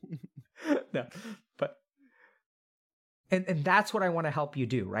 No, but and that's what I want to help you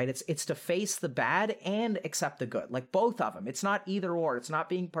do, right? It's to face the bad and accept the good, like both of them. It's not either or. It's not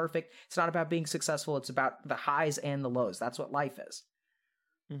being perfect. It's not about being successful. It's about the highs and the lows. That's what life is.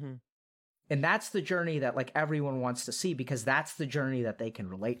 And that's the journey that like everyone wants to see, because that's the journey that they can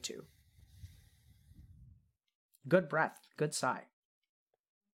relate to. Good breath, good sigh.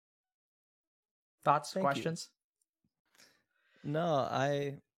 Thoughts, questions? No,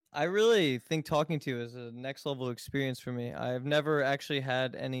 I really think talking to you is a next level experience for me. I've never actually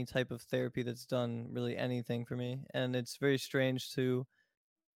had any type of therapy that's done really anything for me. And it's very strange to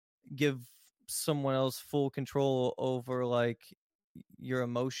give someone else full control over like your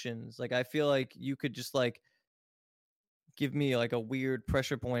emotions. Like I feel like you could just like give me like a weird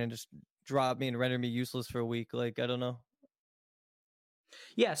pressure point and just drop me and render me useless for a week. Like, I don't know.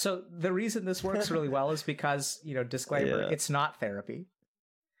 Yeah. So the reason this works really well is because, disclaimer, it's not therapy.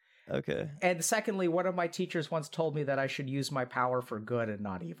 Okay. And secondly, one of my teachers once told me that I should use my power for good and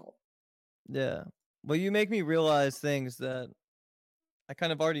not evil. Yeah. Well, you make me realize things that I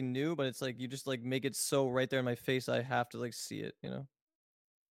kind of already knew, but it's like you just like make it so right there in my face I have to like see it,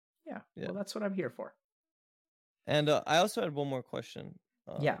 Yeah. Well, that's what I'm here for. And I also had one more question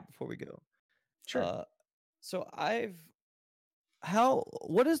before we go. Sure. So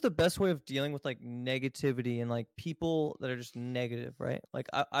what is the best way of dealing with like negativity and like people that are just negative, right? Like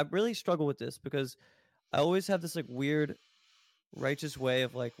I really struggle with this because I always have this like weird righteous way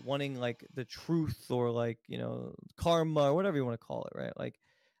of like wanting like the truth or like, karma or whatever you want to call it, right? Like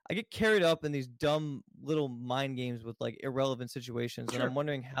I get carried up in these dumb little mind games with like irrelevant situations. Sure. And I'm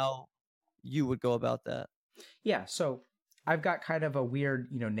wondering how you would go about that. Yeah. So I've got kind of a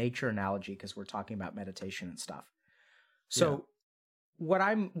weird, nature analogy because we're talking about meditation and stuff. So what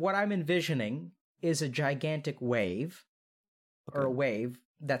I'm envisioning is a gigantic wave or a wave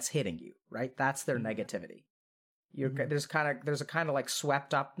that's hitting you, right? That's their negativity. There's a kind of like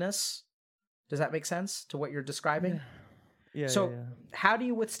swept upness. Does that make sense to what you're describing? Yeah. So how do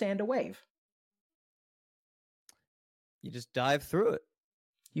you withstand a wave? You just dive through it.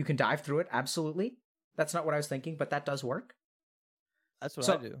 You can dive through it. Absolutely. That's not what I was thinking, but that does work. That's what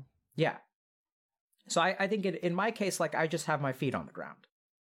I do. Yeah. So I think in my case, like I just have my feet on the ground.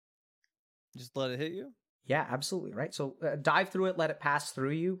 Just let it hit you? Yeah, absolutely. Right. So dive through it, let it pass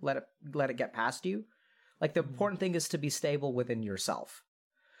through you, let it get past you. Like the important thing is to be stable within yourself.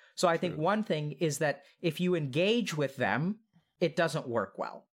 So I think one thing is that if you engage with them, it doesn't work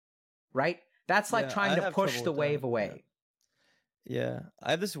well. Right. That's like trying to push the wave away. Yeah.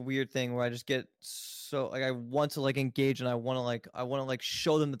 I have this weird thing where I just get so like I want to like engage and I want to like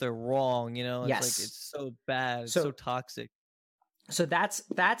show them that they're wrong, It's yes. like it's so bad, it's so toxic. So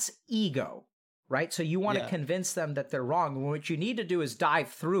that's ego, right? So you want to convince them that they're wrong. And what you need to do is dive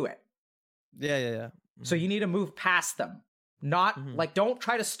through it. Yeah. So you need to move past them, Not like, don't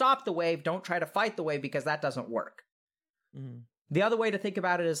try to stop the wave, don't try to fight the wave, because that doesn't work. The other way to think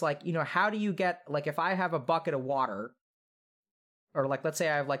about it is like, you know, how do you get, like, if I have a bucket of water, or like, let's say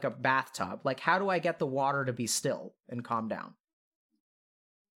I have like a bathtub, like, how do I get the water to be still and calm down?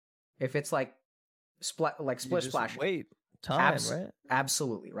 If it's like splish splash. Wait, time, right?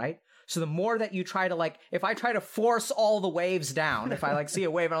 Absolutely, right? So the more that you try to, like, if I try to force all the waves down, if I like see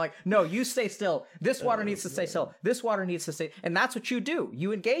a wave, I'm like, no, you stay still. This water needs to stay still. This water needs to stay. And that's what you do.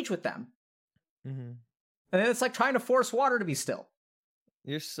 You engage with them. And then it's like trying to force water to be still.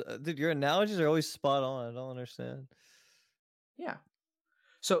 Dude, your analogies are always spot on. I don't understand. Yeah.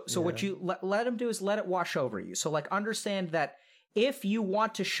 So what you let them do is let it wash over you. So like, understand that if you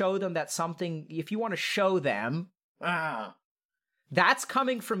want to show them that something, if you want to show them, that's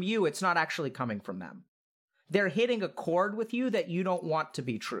coming from you. It's not actually coming from them. They're hitting a chord with you that you don't want to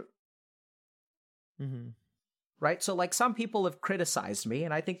be true. Right? So like, some people have criticized me,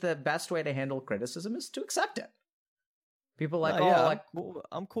 and I think the best way to handle criticism is to accept it. People like,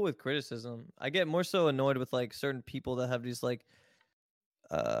 I'm cool with criticism. I get more so annoyed with like certain people that have these like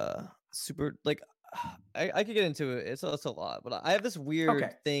super, like, I could get into it. It's a lot, but I have this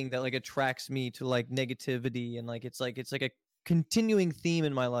weird thing that like attracts me to like negativity, and like it's like a continuing theme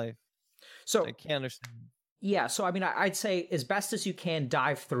in my life. So I can't understand. Yeah, so I mean, I'd say as best as you can,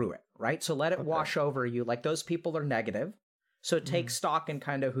 dive through it, right? So let it wash over you. Like, those people are negative. So take stock in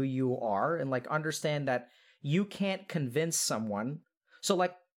kind of who you are, and like, understand that you can't convince someone. So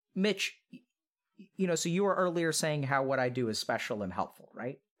like, Mitch, you know, so you were earlier saying how what I do is special and helpful,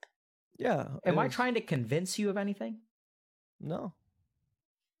 right? Yeah. Am I trying to convince you of anything? No.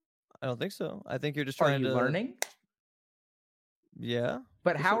 I don't think so. I think you're just trying to... Are you learning? Yeah.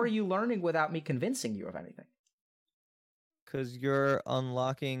 But how are you learning without me convincing you of anything? Because you're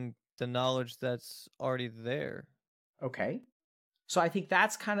unlocking the knowledge that's already there. Okay. So I think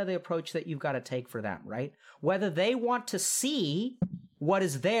that's kind of the approach that you've got to take for them, right? Whether they want to see what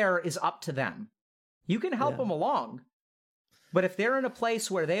is there is up to them. You can help them along. But if they're in a place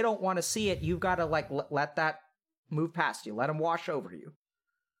where they don't want to see it, you've got to like let that move past you. Let them wash over you.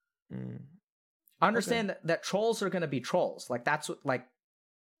 Understand that trolls are going to be trolls. Like, that's what, like,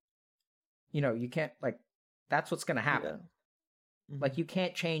 you know, you can't, like, that's what's going to happen. Like, you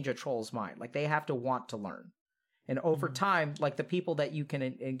can't change a troll's mind. Like, they have to want to learn. And over time, like, the people that you can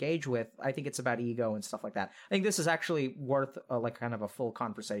engage with, I think it's about ego and stuff like that. I think this is actually worth like kind of a full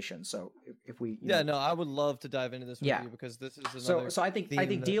conversation. So if we, no, I would love to dive into this with you, because this is another so I think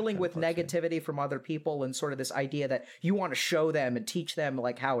dealing with negativity from other people, and sort of this idea that you want to show them and teach them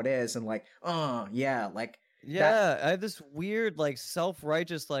like how it is, and like, like. Yeah, I have this weird, like,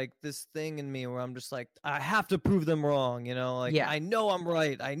 self-righteous, like, this thing in me where I'm just like, I have to prove them wrong, you know? Like, I know I'm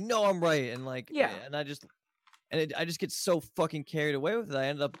right. And like, and I just get so fucking carried away with it. I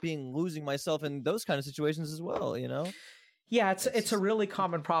end up losing myself in those kind of situations as well, you know? Yeah, it's a really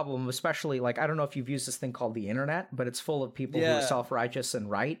common problem, especially, like, I don't know if you've used this thing called the internet, but it's full of people who are self-righteous and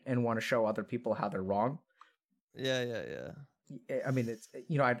right and want to show other people how they're wrong. Yeah. I mean, it's,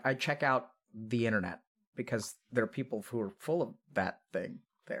 you know, I check out the internet because there are people who are full of that thing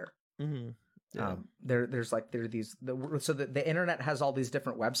there. There's these, so the internet has all these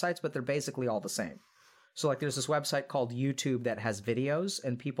different websites, but they're basically all the same. So like, there's this website called YouTube that has videos,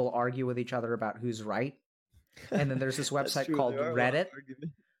 and people argue with each other about who's right. And then there's this website called Reddit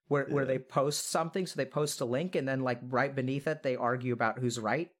where they post something. So they post a link, and then like right beneath it, they argue about who's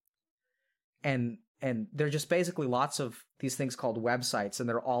right. And they're just basically lots of these things called websites, and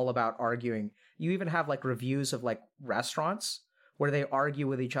they're all about arguing. You even have like reviews of like restaurants where they argue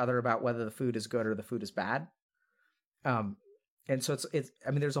with each other about whether the food is good or the food is bad. And so it's,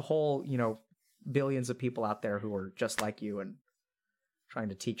 I mean, there's a whole, you know, billions of people out there who are just like you and trying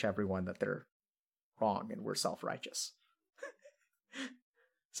to teach everyone that they're wrong and we're self-righteous.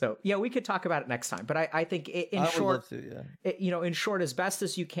 So yeah, we could talk about it next time, but I think in short, you know, in short, as best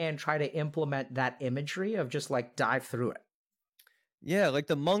as you can, try to implement that imagery of just like dive through it. Yeah, like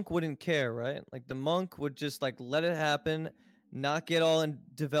the monk wouldn't care, right? Like the monk would just like let it happen, not get all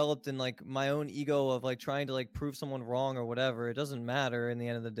developed in like my own ego of like trying to like prove someone wrong or whatever. It doesn't matter in the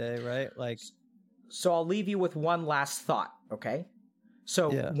end of the day, right? Like, so I'll leave you with one last thought, okay?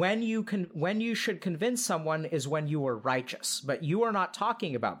 So when you should convince someone is when you are righteous, but you are not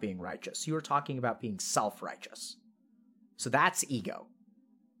talking about being righteous. You are talking about being self-righteous. So that's ego.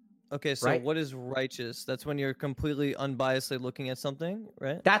 Okay, so what is righteous? That's when you're completely unbiasedly looking at something,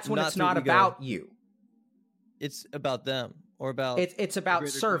 right? That's when it's not about you. It's about them, or about it's about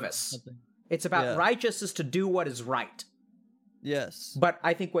service. It's about righteous is to do what is right. Yes. But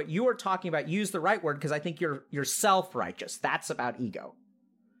I think what you are talking about, use the right word, because I think you're self-righteous. That's about ego.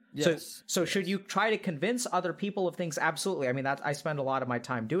 Yes. So should you try to convince other people of things? Absolutely. I mean, I spend a lot of my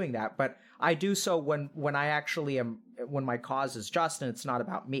time doing that, but I do so when I actually am, when my cause is just and it's not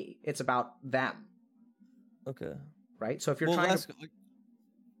about me. It's about them. Okay. Right? So if you're trying to...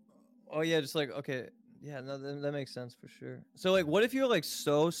 Oh, yeah, just like, okay. Yeah, no, that makes sense for sure. So, like, what if you're, like,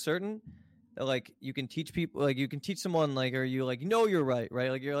 so certain that, like, you can teach people, like, you can teach someone, like, or you, like, know you're right?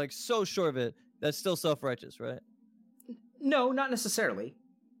 Like, you're, like, so sure of it, that's still self-righteous, right? No, not necessarily.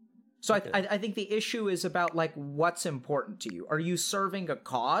 So okay. I think the issue is about, like, what's important to you. Are you serving a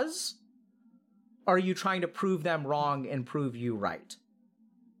cause? Or are you trying to prove them wrong and prove you right?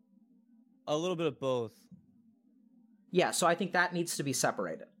 A little bit of both. Yeah, so I think that needs to be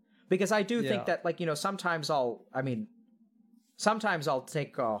separated. Because I do think that, like, you know, sometimes I'll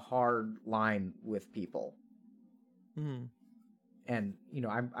take a hard line with people. Mm-hmm. And, you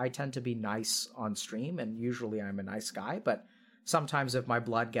know, I tend to be nice on stream, and usually I'm a nice guy, but sometimes if my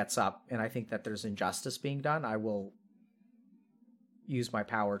blood gets up and I think that there's injustice being done, I will use my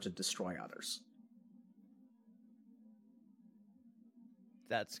power to destroy others.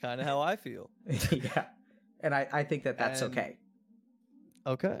 That's kind of how I feel. Yeah. And I think that that's okay.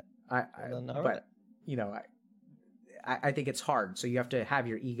 Okay. But, you know, I think it's hard. So you have to have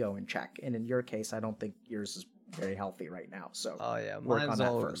your ego in check. And in your case, I don't think yours is very healthy right now. So work on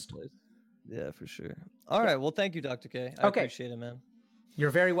that first. Yeah, for sure. All right. Well, thank you, Dr. K. I appreciate it, man.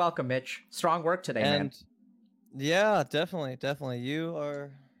 You're very welcome, Mitch. Strong work today, man. Yeah, definitely. You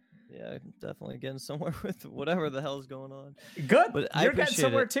are... Yeah, definitely getting somewhere with whatever the hell's going on. Good. But you're getting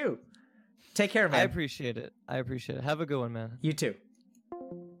somewhere too. Take care, man. I appreciate it. Have a good one, man. You too.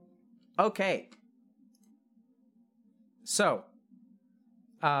 Okay. So,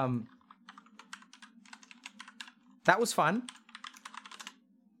 that was fun.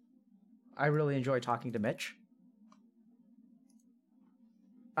 I really enjoy talking to Mitch.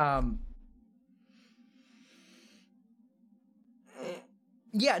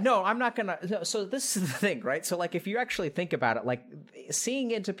 Yeah, no, I'm not gonna. So this is the thing, right? So, like, if you actually think about it, like,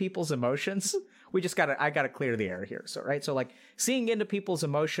 seeing into people's emotions, I gotta clear the air here. So, right. So, like, seeing into people's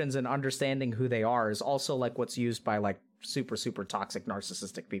emotions and understanding who they are is also, like, what's used by, like, super, super toxic,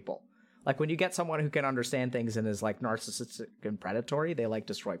 narcissistic people. Like, when you get someone who can understand things and is, like, narcissistic and predatory, they, like,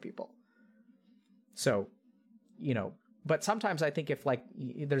 destroy people. So, you know, but sometimes I think if, like,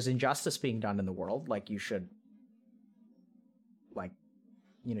 there's injustice being done in the world, like, you should, like,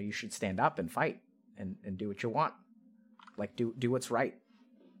 you know, you should stand up and fight and do what you want. Like, do what's right,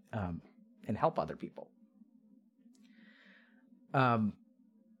 and help other people.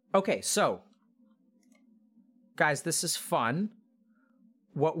 Okay, so, guys, this is fun.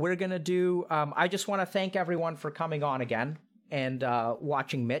 What we're going to do, I just want to thank everyone for coming on again and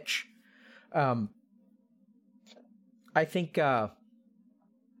watching Mitch. I think, you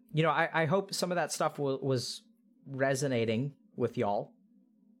know, I hope some of that stuff was resonating with y'all.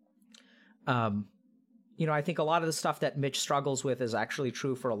 You know, I think a lot of the stuff that Mitch struggles with is actually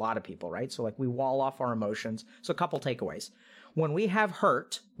true for a lot of people, right? So, like, we wall off our emotions. So a couple takeaways. When we have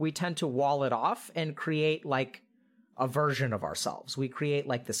hurt, we tend to wall it off and create, like, a version of ourselves. We create,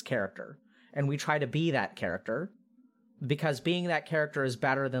 like, this character, and we try to be that character because being that character is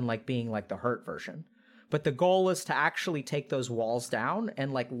better than, like, being, like, the hurt version. But the goal is to actually take those walls down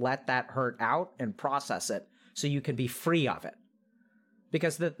and, like, let that hurt out and process it so you can be free of it.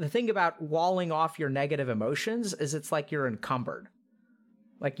 Because the thing about walling off your negative emotions is it's like you're encumbered.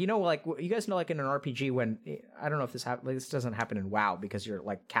 Like, you know, like, you guys know, like, in an RPG when, I don't know if this this doesn't happen in WoW because you're,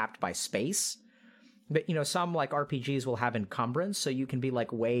 like, capped by space. But, you know, some, like, RPGs will have encumbrance, so you can be,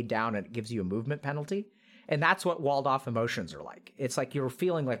 like, weighed down and it gives you a movement penalty. And that's what walled off emotions are like. It's like you're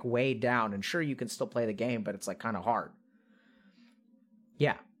feeling, like, weighed down, and sure, you can still play the game, but it's, like, kind of hard.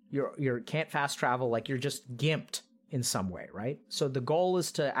 Yeah, you can't fast travel, like, you're just gimped in some way, right? So the goal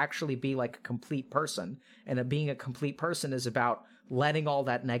is to actually be like a complete person, and being a complete person is about letting all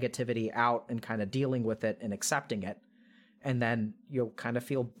that negativity out and kind of dealing with it and accepting it, and then you'll kind of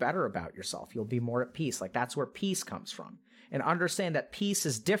feel better about yourself. You'll be more at peace. Like, that's where peace comes from. And understand that peace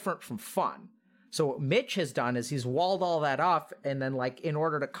is different from fun. So what Mitch has done is he's walled all that off, and then, like, in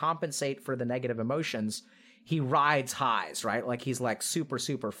order to compensate for the negative emotions, he rides highs, right? Like, he's, like, super,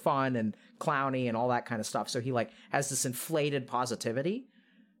 super fun and clowny and all that kind of stuff. So he, like, has this inflated positivity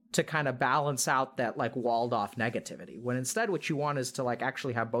to kind of balance out that, like, walled off negativity. When instead what you want is to, like,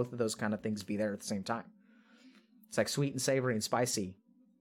 actually have both of those kind of things be there at the same time. It's like sweet and savory and spicy